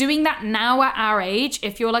like doing that now at our age,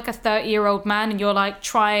 if you're like a 30-year-old man and you're like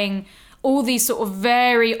trying all these sort of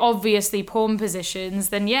very obviously porn positions,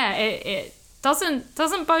 then it doesn't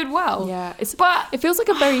bode well. Yeah, it feels like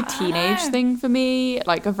a very teenage thing for me,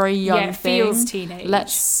 like a very young thing. Yeah, it feels teenage.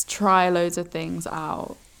 Let's try loads of things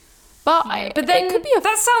out. But then it could be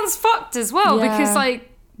that sounds fucked as well, because like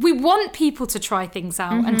we want people to try things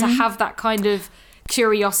out and to have that kind of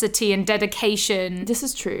curiosity and dedication. This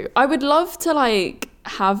is true. I would love to like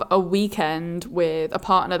have a weekend with a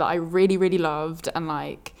partner that I really, really loved and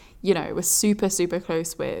like, you know, was super, super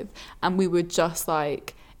close with, and we would just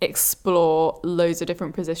like explore loads of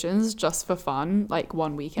different positions just for fun, like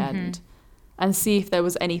one weekend, and see if there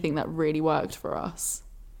was anything that really worked for us.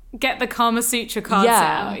 Get the Kama Sutra cards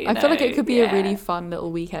out. I feel like it could be a really fun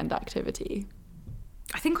little weekend activity.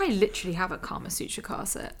 I think I literally have a Kama Sutra card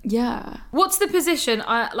set. Yeah. What's the position?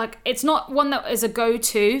 It's not one that is a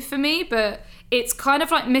go-to for me, but it's kind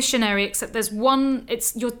of like missionary, except there's one,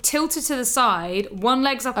 you're tilted to the side, one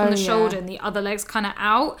leg's up on the shoulder and the other leg's kind of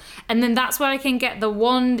out. And then that's where I can get the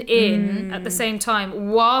wand in at the same time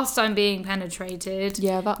whilst I'm being penetrated.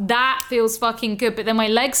 Yeah. That feels fucking good. But then my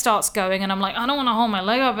leg starts going and I'm like, I don't want to hold my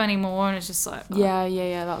leg up anymore. And it's just like... Oh.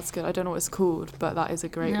 Yeah, that's good. I don't know what it's called, but that is a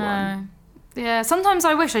great one. Yeah, sometimes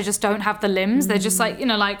I wish I just don't have the limbs. They're just like, you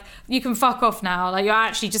know, like, you can fuck off now. Like, you're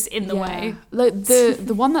actually just in the way. Like,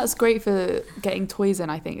 the one that's great for getting toys in,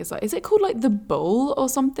 I think, is like, is it called like the bull or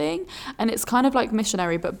something? And it's kind of like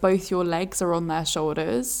missionary, but both your legs are on their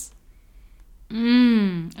shoulders.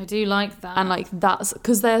 I do like that. And like, that's,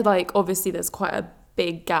 because they're like, obviously there's quite a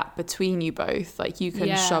big gap between you both. Like, you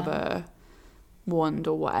can shove a wand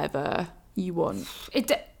or whatever you want.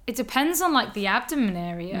 It depends on like the abdomen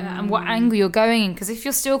area and what angle you're going in, because if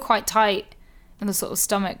you're still quite tight in the sort of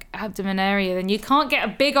stomach abdomen area, then you can't get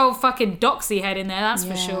a big old fucking doxy head in there, that's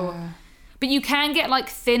for sure. But you can get like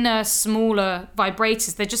thinner, smaller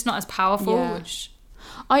vibrators. They're just not as powerful. Which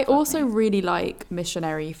I also really like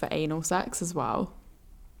missionary for anal sex as well.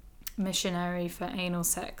 Missionary for anal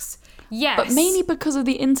sex, yes, but mainly because of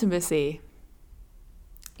the intimacy.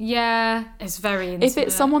 Yeah, it's very intimate. If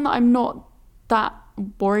it's someone that I'm not that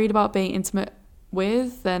worried about being intimate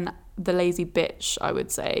with, then the lazy bitch, I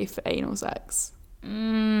would say, for anal sex.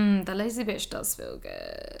 The lazy bitch does feel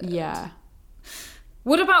good. Yeah.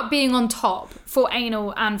 What about being on top for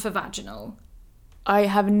anal and for vaginal? I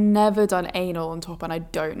have never done anal on top, and I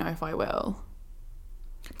don't know if I will.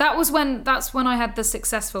 That's when I had the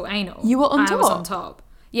successful anal. You were on top? I was on top.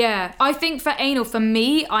 Yeah. I think for anal, for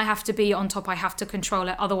me, I have to be on top. I have to control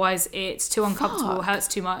it. Otherwise, it's too uncomfortable. It hurts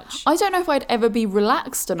too much. I don't know if I'd ever be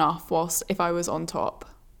relaxed enough if I was on top.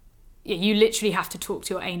 Yeah, you literally have to talk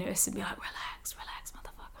to your anus and be like, relax,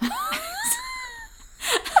 motherfucker.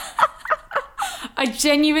 I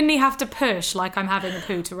genuinely have to push like I'm having a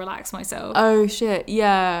poo to relax myself. Oh, shit.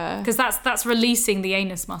 Yeah. Because that's releasing the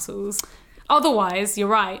anus muscles. Otherwise, you're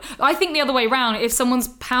right. I think the other way around, if someone's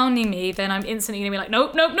pounding me, then I'm instantly going to be like,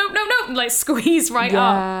 nope, and like squeeze right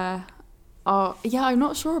up. Oh, yeah, I'm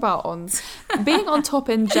not sure about being on top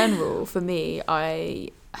in general. For me, I'm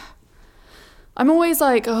always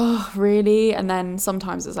like, oh, really? And then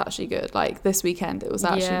sometimes it's actually good. Like this weekend, it was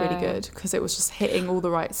actually really good because it was just hitting all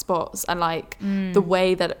the right spots, and like the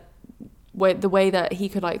way that he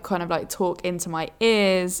could like kind of like talk into my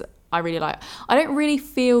ears, I really like. I don't really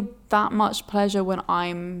feel that much pleasure when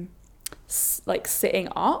I'm like sitting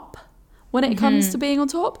up when it comes to being on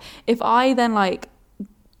top. If I then like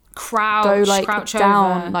crouch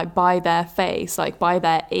down over, like by their face, like by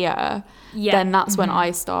their ear, then that's when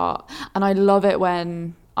I start. And I love it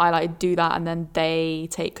when I like do that and then they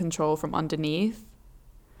take control from underneath.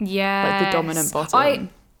 Yeah, like the dominant bottom.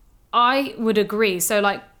 I would agree. So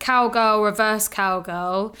like cowgirl, reverse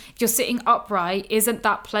cowgirl, if you're sitting upright, isn't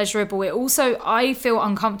that pleasurable? It also, I feel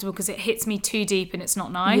uncomfortable because it hits me too deep and it's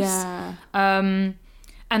not nice. Yeah. And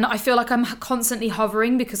I feel like I'm constantly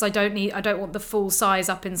hovering because I don't want the full size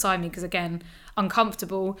up inside me because again,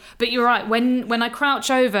 uncomfortable. But you're right, when I crouch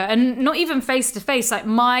over and not even face to face, like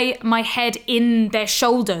my head in their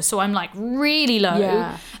shoulder, so I'm like really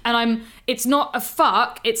low and it's not a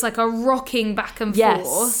fuck, it's like a rocking back and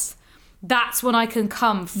forth. That's when I can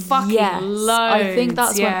come fucking loads. I think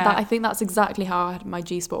that's exactly how I had my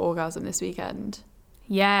G-spot orgasm this weekend.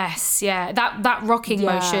 Yes, yeah. That rocking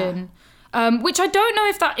motion. Which I don't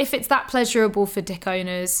know if it's that pleasurable for dick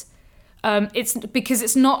owners. It's because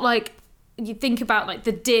it's not like you think about like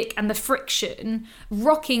the dick and the friction.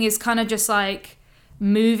 Rocking is kind of just like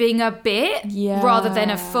moving a bit rather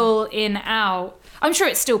than a full in out. I'm sure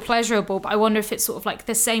it's still pleasurable, but I wonder if it's sort of like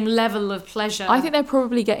the same level of pleasure. I think they're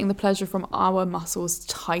probably getting the pleasure from our muscles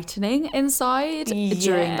tightening inside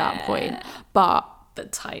during that point. But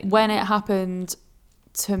when it happened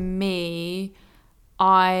to me,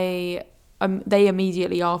 they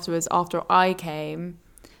immediately afterwards, after I came,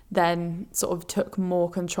 then sort of took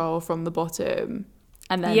more control from the bottom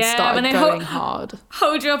and then started going hard.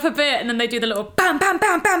 Hold you up a bit and then they do the little bam, bam,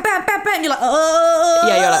 bam, bam, bam, bam, bam. And you're like, oh.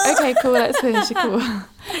 Yeah, you're like, okay, cool, let's finish. Cool.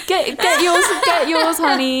 Get yours,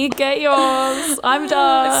 honey. Get yours. I'm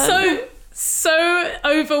done. So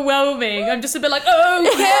overwhelming. I'm just a bit like,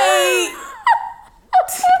 okay.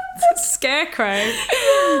 Scarecrow.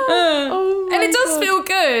 And it does feel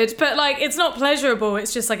good, but like it's not pleasurable.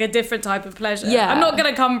 It's just like a different type of pleasure. I'm not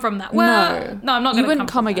gonna come from that. Well, no, I'm not gonna. You wouldn't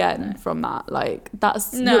come again from that. Like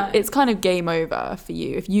it's kind of game over for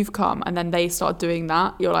you if you've come and then they start doing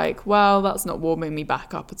that. You're like, well, that's not warming me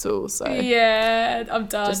back up at all. So yeah, I'm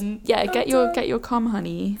done. Get your cum,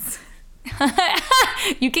 honey.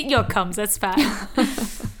 You get your cums. That's fine.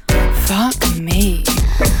 Fuck me.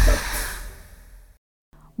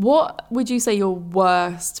 What would you say your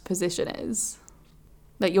worst position is?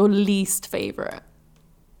 Like your least favourite?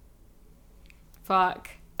 Fuck.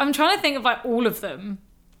 I'm trying to think of like all of them.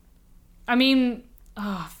 I mean,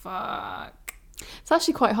 fuck. It's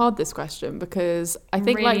actually quite hard, this question, because I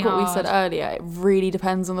think really like what we said earlier, it really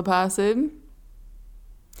depends on the person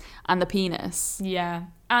and the penis. Yeah.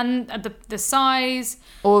 And the size,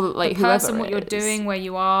 or like the person, what you're doing, where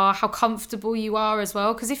you are, how comfortable you are as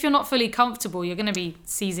well. Because if you're not fully comfortable, you're going to be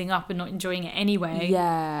seizing up and not enjoying it anyway.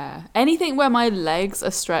 Yeah. Anything where my legs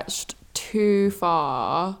are stretched too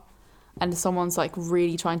far and someone's like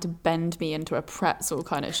really trying to bend me into a pretzel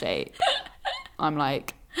kind of shape, I'm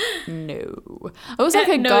like, no. I was like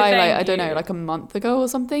a guy, like I don't know, like a month ago or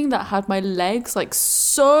something, that had my legs like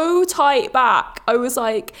so tight back. I was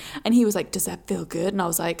like, and he was like, does that feel good? And I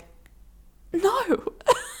was like, no.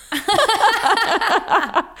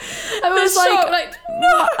 I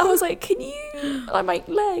was like, can you, like, my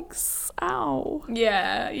legs, ow.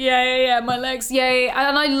 Yeah, my legs,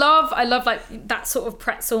 and I love like that sort of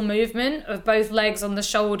pretzel movement of both legs on the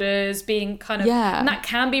shoulders being kind of, and that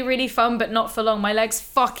can be really fun, but not for long. My legs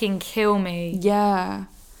fucking kill me. Yeah,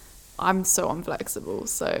 I'm so unflexible,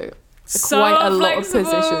 so quite a lot of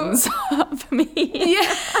positions for me.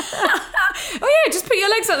 Yeah. Oh yeah, just put your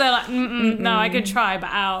legs up there like, no, I could try, but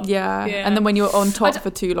out. Yeah. And then when you're on top for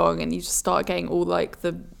too long and you just start getting all like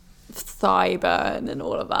the thigh burn and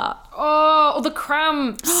all of that. Oh, the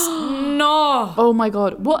cramps. No. Oh my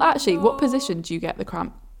God. What position do you get the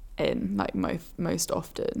cramp in, like, most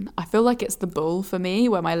often? I feel like it's the bull for me,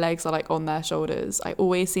 where my legs are like on their shoulders. I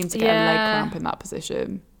always seem to get a leg cramp in that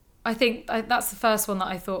position. I think that's the first one that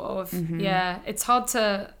I thought of. Yeah, it's hard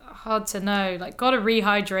to know. Like, gotta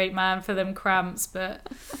rehydrate, man, for them cramps, but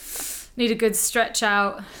need a good stretch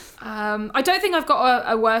out. I don't think I've got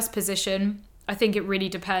a worse position. I think it really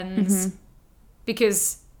depends,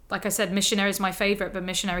 because, like I said, missionary is my favourite, but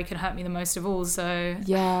missionary can hurt me the most of all. So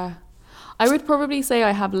yeah, I would probably say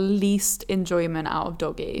I have least enjoyment out of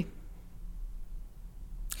doggy.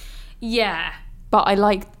 Yeah. But I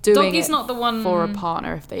like doing Doggy's it not the one for a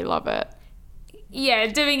partner if they love it. Yeah,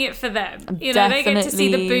 doing it for them. You know, they get to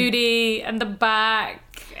see the booty and the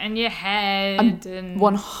back and your head. I'm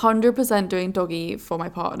 100% doing doggy for my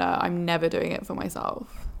partner. I'm never doing it for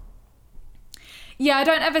myself. Yeah, I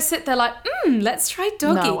don't ever sit there like, let's try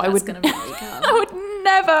doggy. No, I would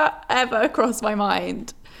never, ever cross my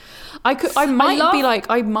mind.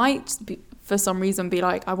 I might for some reason be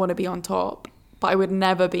like, I want to be on top, but I would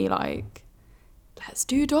never be like, let's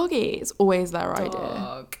do doggy. It's always their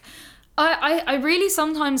idea. I really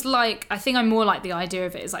sometimes like, I think I'm more like the idea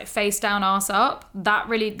of it is like face down, arse up.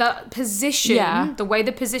 That position, the way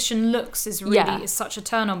the position looks is is such a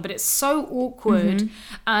turn on, but it's so awkward.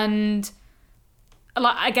 And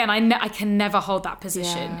like, again, I can never hold that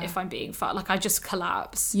position if I'm being fun. Like, I just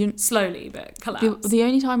collapse slowly, but collapse. The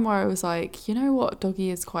only time where I was like, you know what, doggy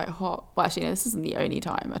is quite hot. Well, actually, no, this isn't the only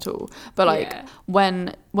time at all. But like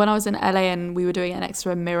when I was in LA and we were doing it next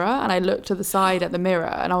to a mirror, and I looked to the side at the mirror,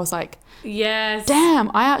 and I was like, yes, damn,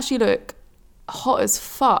 I actually look hot as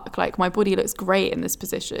fuck. Like, my body looks great in this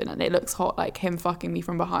position, and it looks hot, like him fucking me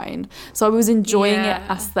from behind. So I was enjoying it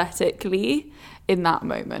aesthetically in that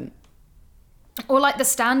moment. Or like the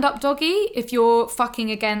stand-up doggy, if you're fucking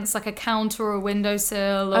against like a counter or a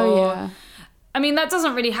windowsill. I mean, that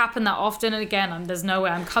doesn't really happen that often. And again, there's no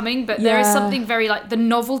way I'm coming. But there is something very like, the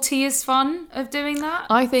novelty is fun of doing that.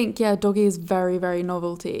 I think, doggy is very, very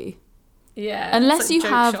novelty. Yeah. Unless like you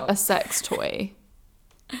have a sex toy.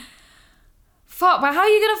 Fuck, but how are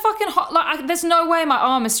you going to fucking... there's no way my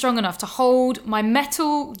arm is strong enough to hold my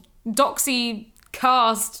metal doxy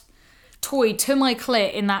cast toy to my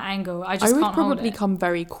clit in that angle. I just can't hold it. I would probably come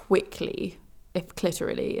very quickly, if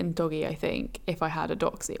clitorally, in doggy, I think, if I had a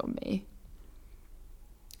doxy on me.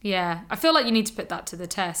 Yeah, I feel like you need to put that to the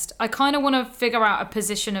test. I kind of want to figure out a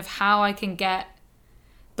position of how I can get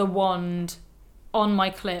the wand on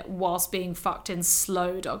my clit whilst being fucked in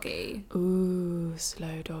slow doggy. Ooh,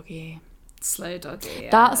 slow doggy. Slow doggy,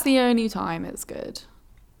 yeah. That's the only time it's good.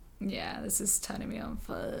 Yeah, this is turning me on.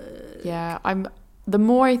 Fuck. Yeah, the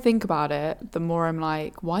more I think about it, the more I'm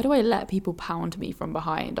like, why do I let people pound me from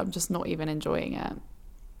behind? I'm just not even enjoying it.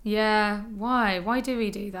 Yeah, why? Why do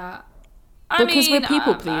we do that? Because we're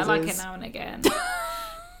people pleasers. I like it now and again.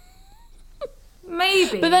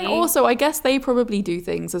 Maybe. But then also, I guess they probably do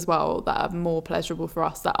things as well that are more pleasurable for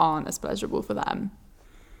us that aren't as pleasurable for them.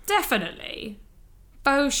 Definitely.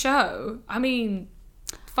 Faux show. I mean...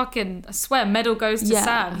 Fucking, I swear, medal goes to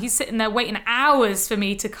Sam. He's sitting there waiting hours for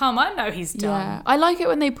me to come. I know he's done. Yeah, I like it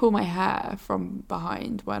when they pull my hair from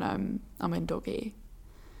behind when I'm in doggy.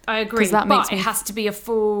 I agree, but it has to be a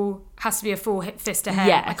full fist of hair.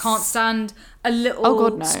 Yes. I can't stand a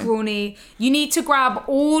little scrawny. You need to grab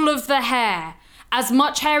all of the hair, as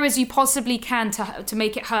much hair as you possibly can to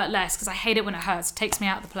make it hurt less, because I hate it when it hurts. It takes me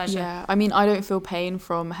out of the pleasure. Yeah, I mean, I don't feel pain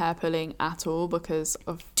from hair pulling at all because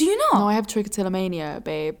of... Do you not? No, I have trichotillomania,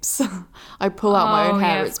 babes. I pull out my own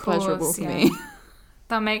hair. It's pleasurable for me.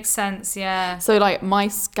 That makes sense, yeah. So, like, my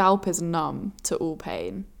scalp is numb to all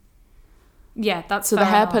pain. Yeah, that's so the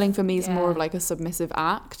hair pulling for me is more of like a submissive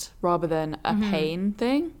act rather than a pain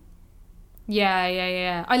thing.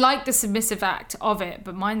 Yeah. I like the submissive act of it,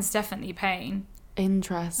 but mine's definitely pain.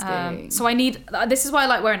 Interesting. So this is why I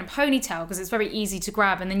like wearing a ponytail, because it's very easy to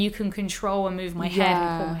grab and then you can control and move my head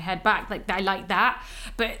and pull my head back. Like, I like that,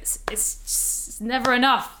 but it's just never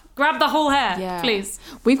enough. grab the whole hair, please.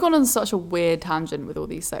 We've gone on such a weird tangent with all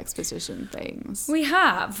these sex position things. We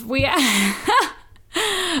have.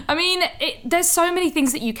 I mean, there's so many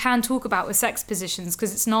things that you can talk about with sex positions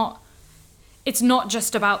because it's not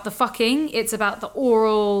just about the fucking, it's about the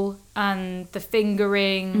oral and the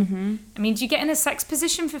fingering. Mm-hmm. I mean, do you get in a sex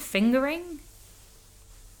position for fingering?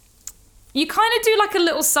 You kind of do like a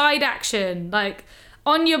little side action, like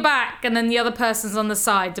on your back and then the other person's on the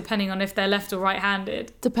side, depending on if they're left or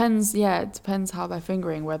right-handed. Depends how they're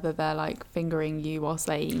fingering, whether they're like fingering you whilst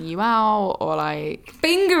laying you out or like...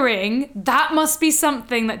 Fingering, that must be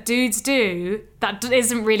something that dudes do that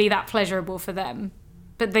isn't really that pleasurable for them.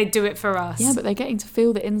 But they do it for us. Yeah, but they're getting to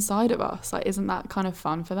feel the inside of us. Like, isn't that kind of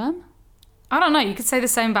fun for them? I don't know. You could say the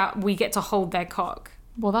same about we get to hold their cock.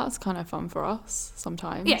 Well, that's kind of fun for us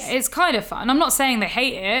sometimes. Yeah, it's kind of fun. I'm not saying they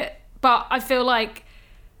hate it, but I feel like,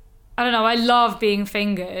 I don't know, I love being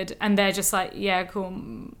fingered and they're just like, yeah, cool.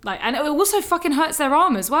 Like, and it also fucking hurts their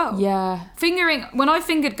arm as well. Yeah. Fingering, when I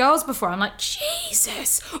fingered girls before, I'm like,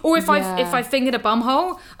 Jesus. Or if I fingered a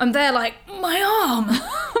bumhole, and they're like, my arm.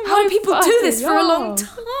 How do people do this for a long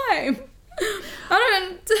time?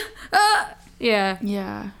 I don't, yeah.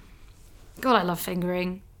 Yeah. God, I love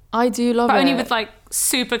fingering. I do love it. But only with like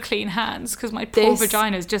super clean hands because my poor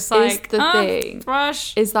vagina's just like, the thing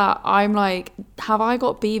thrush. Is that I'm like, have I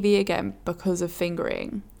got BV again because of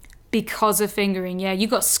fingering? Because of fingering, yeah. You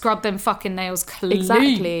got to scrub them fucking nails clean.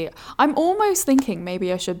 Exactly. I'm almost thinking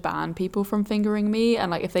maybe I should ban people from fingering me and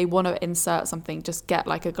like if they want to insert something, just get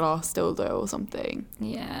like a glass dildo or something.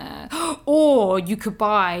 Yeah. Or you could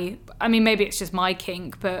buy, I mean, maybe it's just my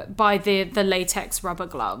kink, but buy the latex rubber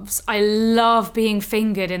gloves. I love being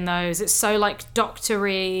fingered in those. It's so like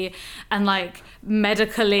doctory and like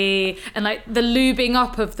medically and like the lubing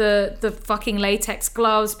up of the fucking latex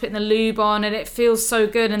gloves, putting the lube on, and it feels so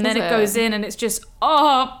good. And then it goes in and it's just,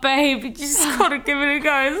 oh babe, you just gotta give it a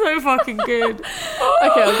go. It's so fucking good.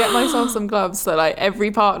 Okay, I'll get myself some gloves so like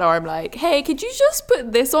every partner I'm like, hey, could you just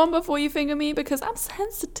put this on before you finger me because I'm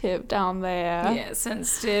sensitive down there. Yeah,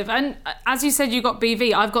 sensitive. And as you said, you got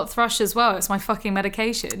BV. I've got thrush as well. It's my fucking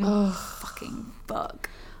medication. Ugh. Fucking fuck.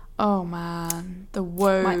 Oh man, the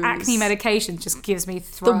woes. My acne medication just gives me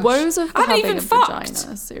thrush. The woes of having a fucked.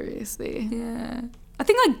 vagina, seriously. Yeah. I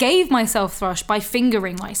think I gave myself thrush by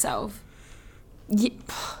fingering myself. Yeah,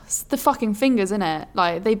 it's the fucking fingers, innit?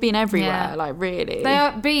 Like, they've been everywhere, like, really. They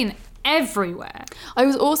have been everywhere. I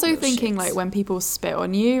was also thinking, like, when people spit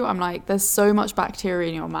on you, I'm like, there's so much bacteria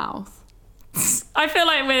in your mouth. I feel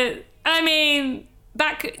like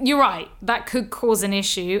you're right. That could cause an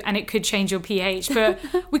issue and it could change your pH, but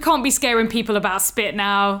we can't be scaring people about spit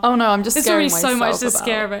now. Oh no, I'm just scaring myself. There's already so much to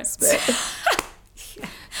scare about spit.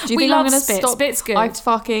 Do you we think love I'm gonna spit. stop? Spit's good. I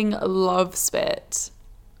fucking love spit.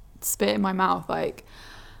 Spit in my mouth, like,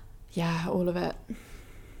 yeah, all of it.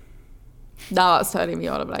 Now that's turning me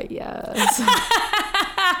on. I'm like, yes.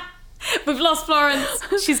 We've lost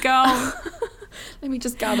Florence. She's gone. Let me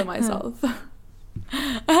just gather myself.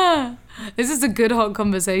 This is a good hot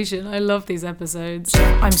conversation. I love these episodes.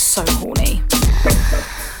 I'm so horny.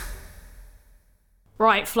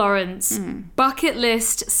 Right, Florence. Bucket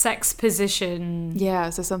list sex position. Yeah,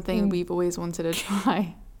 so something we've always wanted to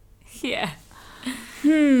try. Yeah.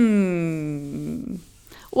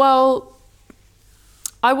 Well,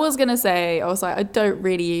 I was going to say, I don't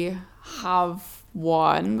really have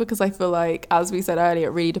one because I feel like, as we said earlier,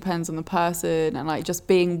 it really depends on the person and like just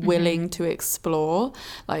being willing to explore.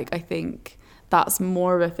 Like, I think that's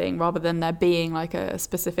more of a thing rather than there being like a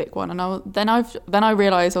specific one. And then I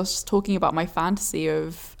realized I was just talking about my fantasy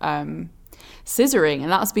of scissoring,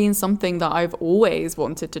 and that's been something that I've always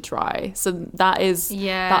wanted to try. So that's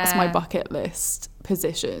my bucket list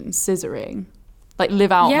position, scissoring. Like,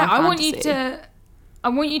 live out my fantasy. I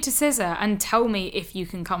want you to scissor and tell me if you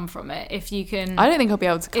can come from it. If you can. I don't think I'll be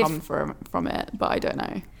able to come from it, but I don't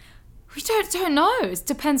know. We don't know. It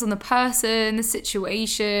depends on the person, the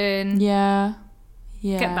situation. Yeah.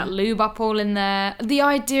 Get that lube up all in there. The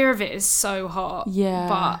idea of it is so hot. Yeah.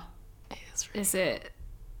 But is it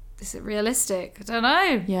realistic? I don't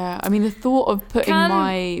know. Yeah. I mean, the thought of putting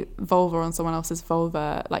my vulva on someone else's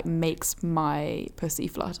vulva like makes my pussy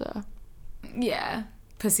flutter. Yeah.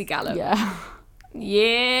 Pussy gallop. Yeah.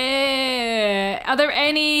 Yeah. Are there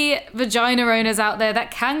any vagina owners out there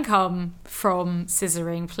that can come from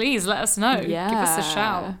scissoring? Please let us know. Yeah. Give us a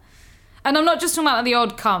shout. And I'm not just talking about the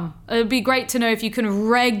odd cum. It'd be great to know if you can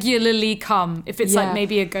regularly cum, if it's like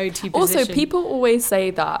maybe a go-to position. Also, people always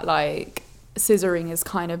say that like scissoring is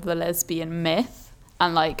kind of the lesbian myth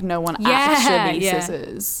and like no one actually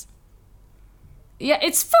scissors. Yeah,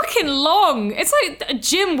 it's fucking long. It's like a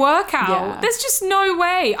gym workout. Yeah. There's just no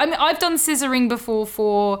way. I mean, I've done scissoring before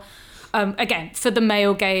for, again, for the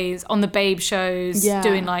male gaze on the babe shows,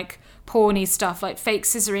 doing like porny stuff, like fake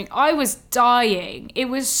scissoring. I was dying. It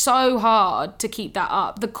was so hard to keep that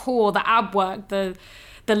up. The core, the ab work, the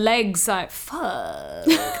legs, like, fuck.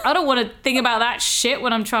 I don't want to think about that shit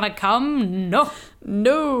when I'm trying to come. No.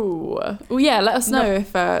 Well, yeah, let us know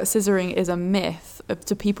if scissoring is a myth.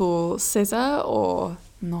 Do people scissor or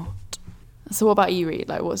not? So what about you, Reed?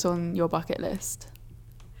 Like, what's on your bucket list?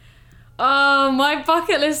 Oh, my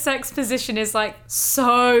bucket list sex position is like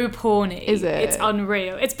so porny. Is it? It's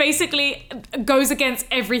unreal. It's basically goes against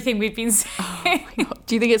everything we've been saying. Oh my God.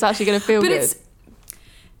 Do you think it's actually going to feel good?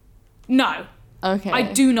 No. Okay.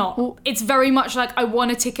 I do not. Well, it's very much like I want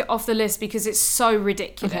to tick it off the list because it's so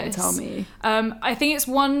ridiculous. Okay, tell me. I think it's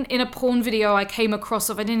one in a porn video I came across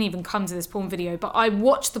of. I didn't even come to this porn video, but I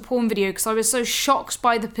watched the porn video because I was so shocked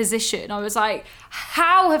by the position. I was like,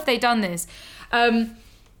 how have they done this?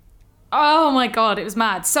 Oh my God, it was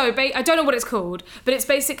mad. So I don't know what it's called, but it's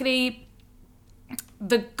basically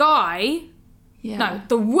the guy,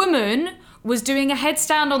 the woman was doing a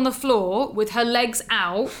headstand on the floor with her legs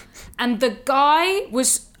out, and the guy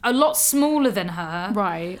was a lot smaller than her.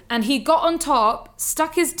 Right. And he got on top,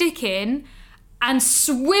 stuck his dick in, and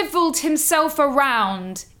swiveled himself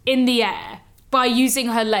around in the air by using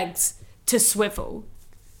her legs to swivel.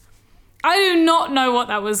 I do not know what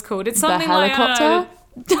that was called. It's something the helicopter?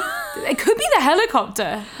 It could be the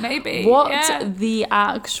helicopter, maybe. What the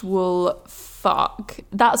actual fuck?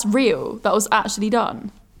 That's real. That was actually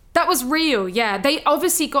done. That was real, yeah. They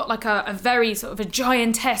obviously got like a very sort of a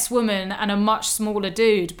giantess woman and a much smaller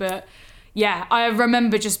dude, but yeah, I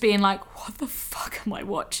remember just being like, what the fuck am I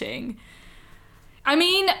watching? I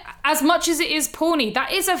mean, as much as it is porny,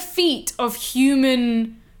 that is a feat of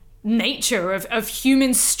human nature, of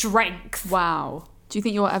human strength. Wow. Do you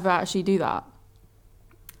think you'll ever actually do that?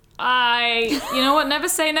 You know what? Never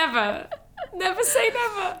say never. Never say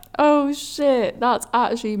never. Oh shit, that's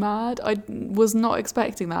actually mad. I was not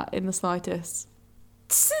expecting that in the slightest.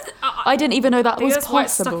 I didn't even know that was possible. Why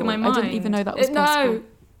it's stuck in my mind. I didn't even know that was possible. No,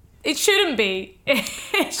 it shouldn't be.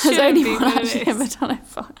 Has anyone actually ever done it?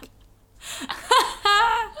 Fuck.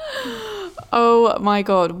 Oh my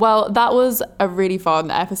God. Well, that was a really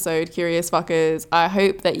fun episode, Curious Fuckers. I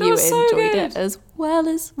hope that you enjoyed it as well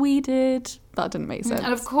as we did. That didn't make sense.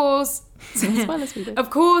 And of course, as well as we did. Of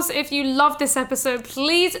course, if you love this episode,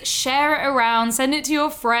 please share it around, send it to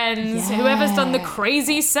your friends, whoever's done the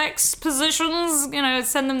crazy sex positions,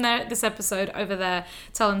 send them this episode over there,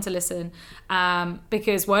 tell them to listen,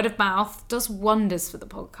 because word of mouth does wonders for the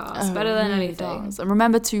podcast, better than anything. Does. And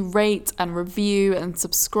remember to rate and review and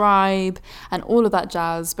subscribe and all of that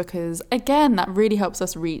jazz, because again, that really helps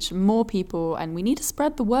us reach more people, and we need to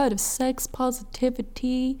spread the word of sex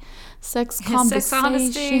positivity, sex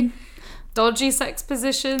conversation. Dodgy sex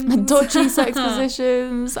positions. Dodgy sex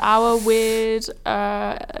positions, our weird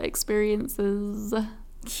experiences.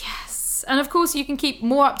 Yes. And of course, you can keep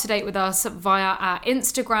more up to date with us via our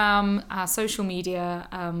Instagram, our social media,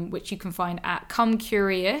 which you can find at Come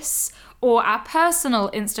Curious, or our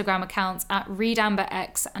personal Instagram accounts at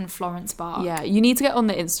ReedAmberX and Florence Bark. Yeah, you need to get on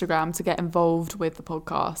the Instagram to get involved with the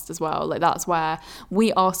podcast as well. Like, that's where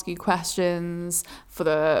we ask you questions for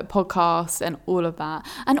the podcast and all of that.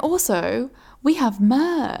 And also, we have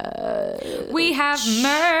merch. We have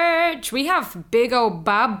merch. We have big old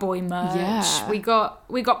bad boy merch. Yeah. We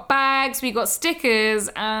got bags, we got stickers,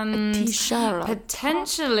 and a t-shirt.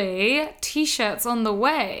 Potentially t-shirts on the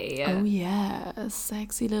way. Oh yeah,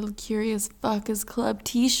 sexy little Curious Fuckers Club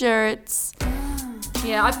t-shirts.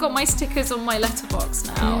 Yeah, I've got my stickers on my letterbox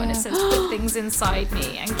now, and it says "Put things inside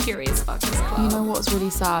me" and Curious Fuckers Club. You know what's really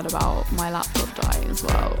sad about my laptop dying as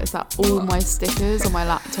well is that all my stickers on my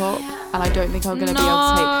laptop, and I don't think I'm going to be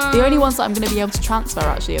able to take. The only ones that I'm going to be able to transfer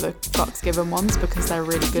actually are the Fucks Given ones, because they're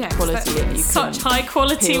really good quality and you such can high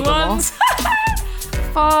quality ones.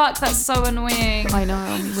 Fuck, that's so annoying. I know,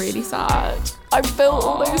 I'm really sad. I built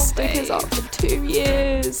all those stickers up for 2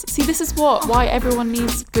 years. See, this is why everyone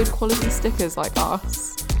needs good quality stickers like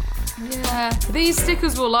us. Yeah, these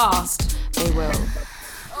stickers will last. They will.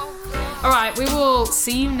 All right, we will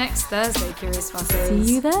see you next Thursday, Curious Fuckers.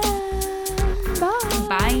 See you then. Bye.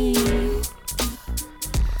 Bye.